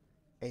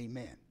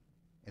 Amen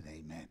and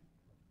amen.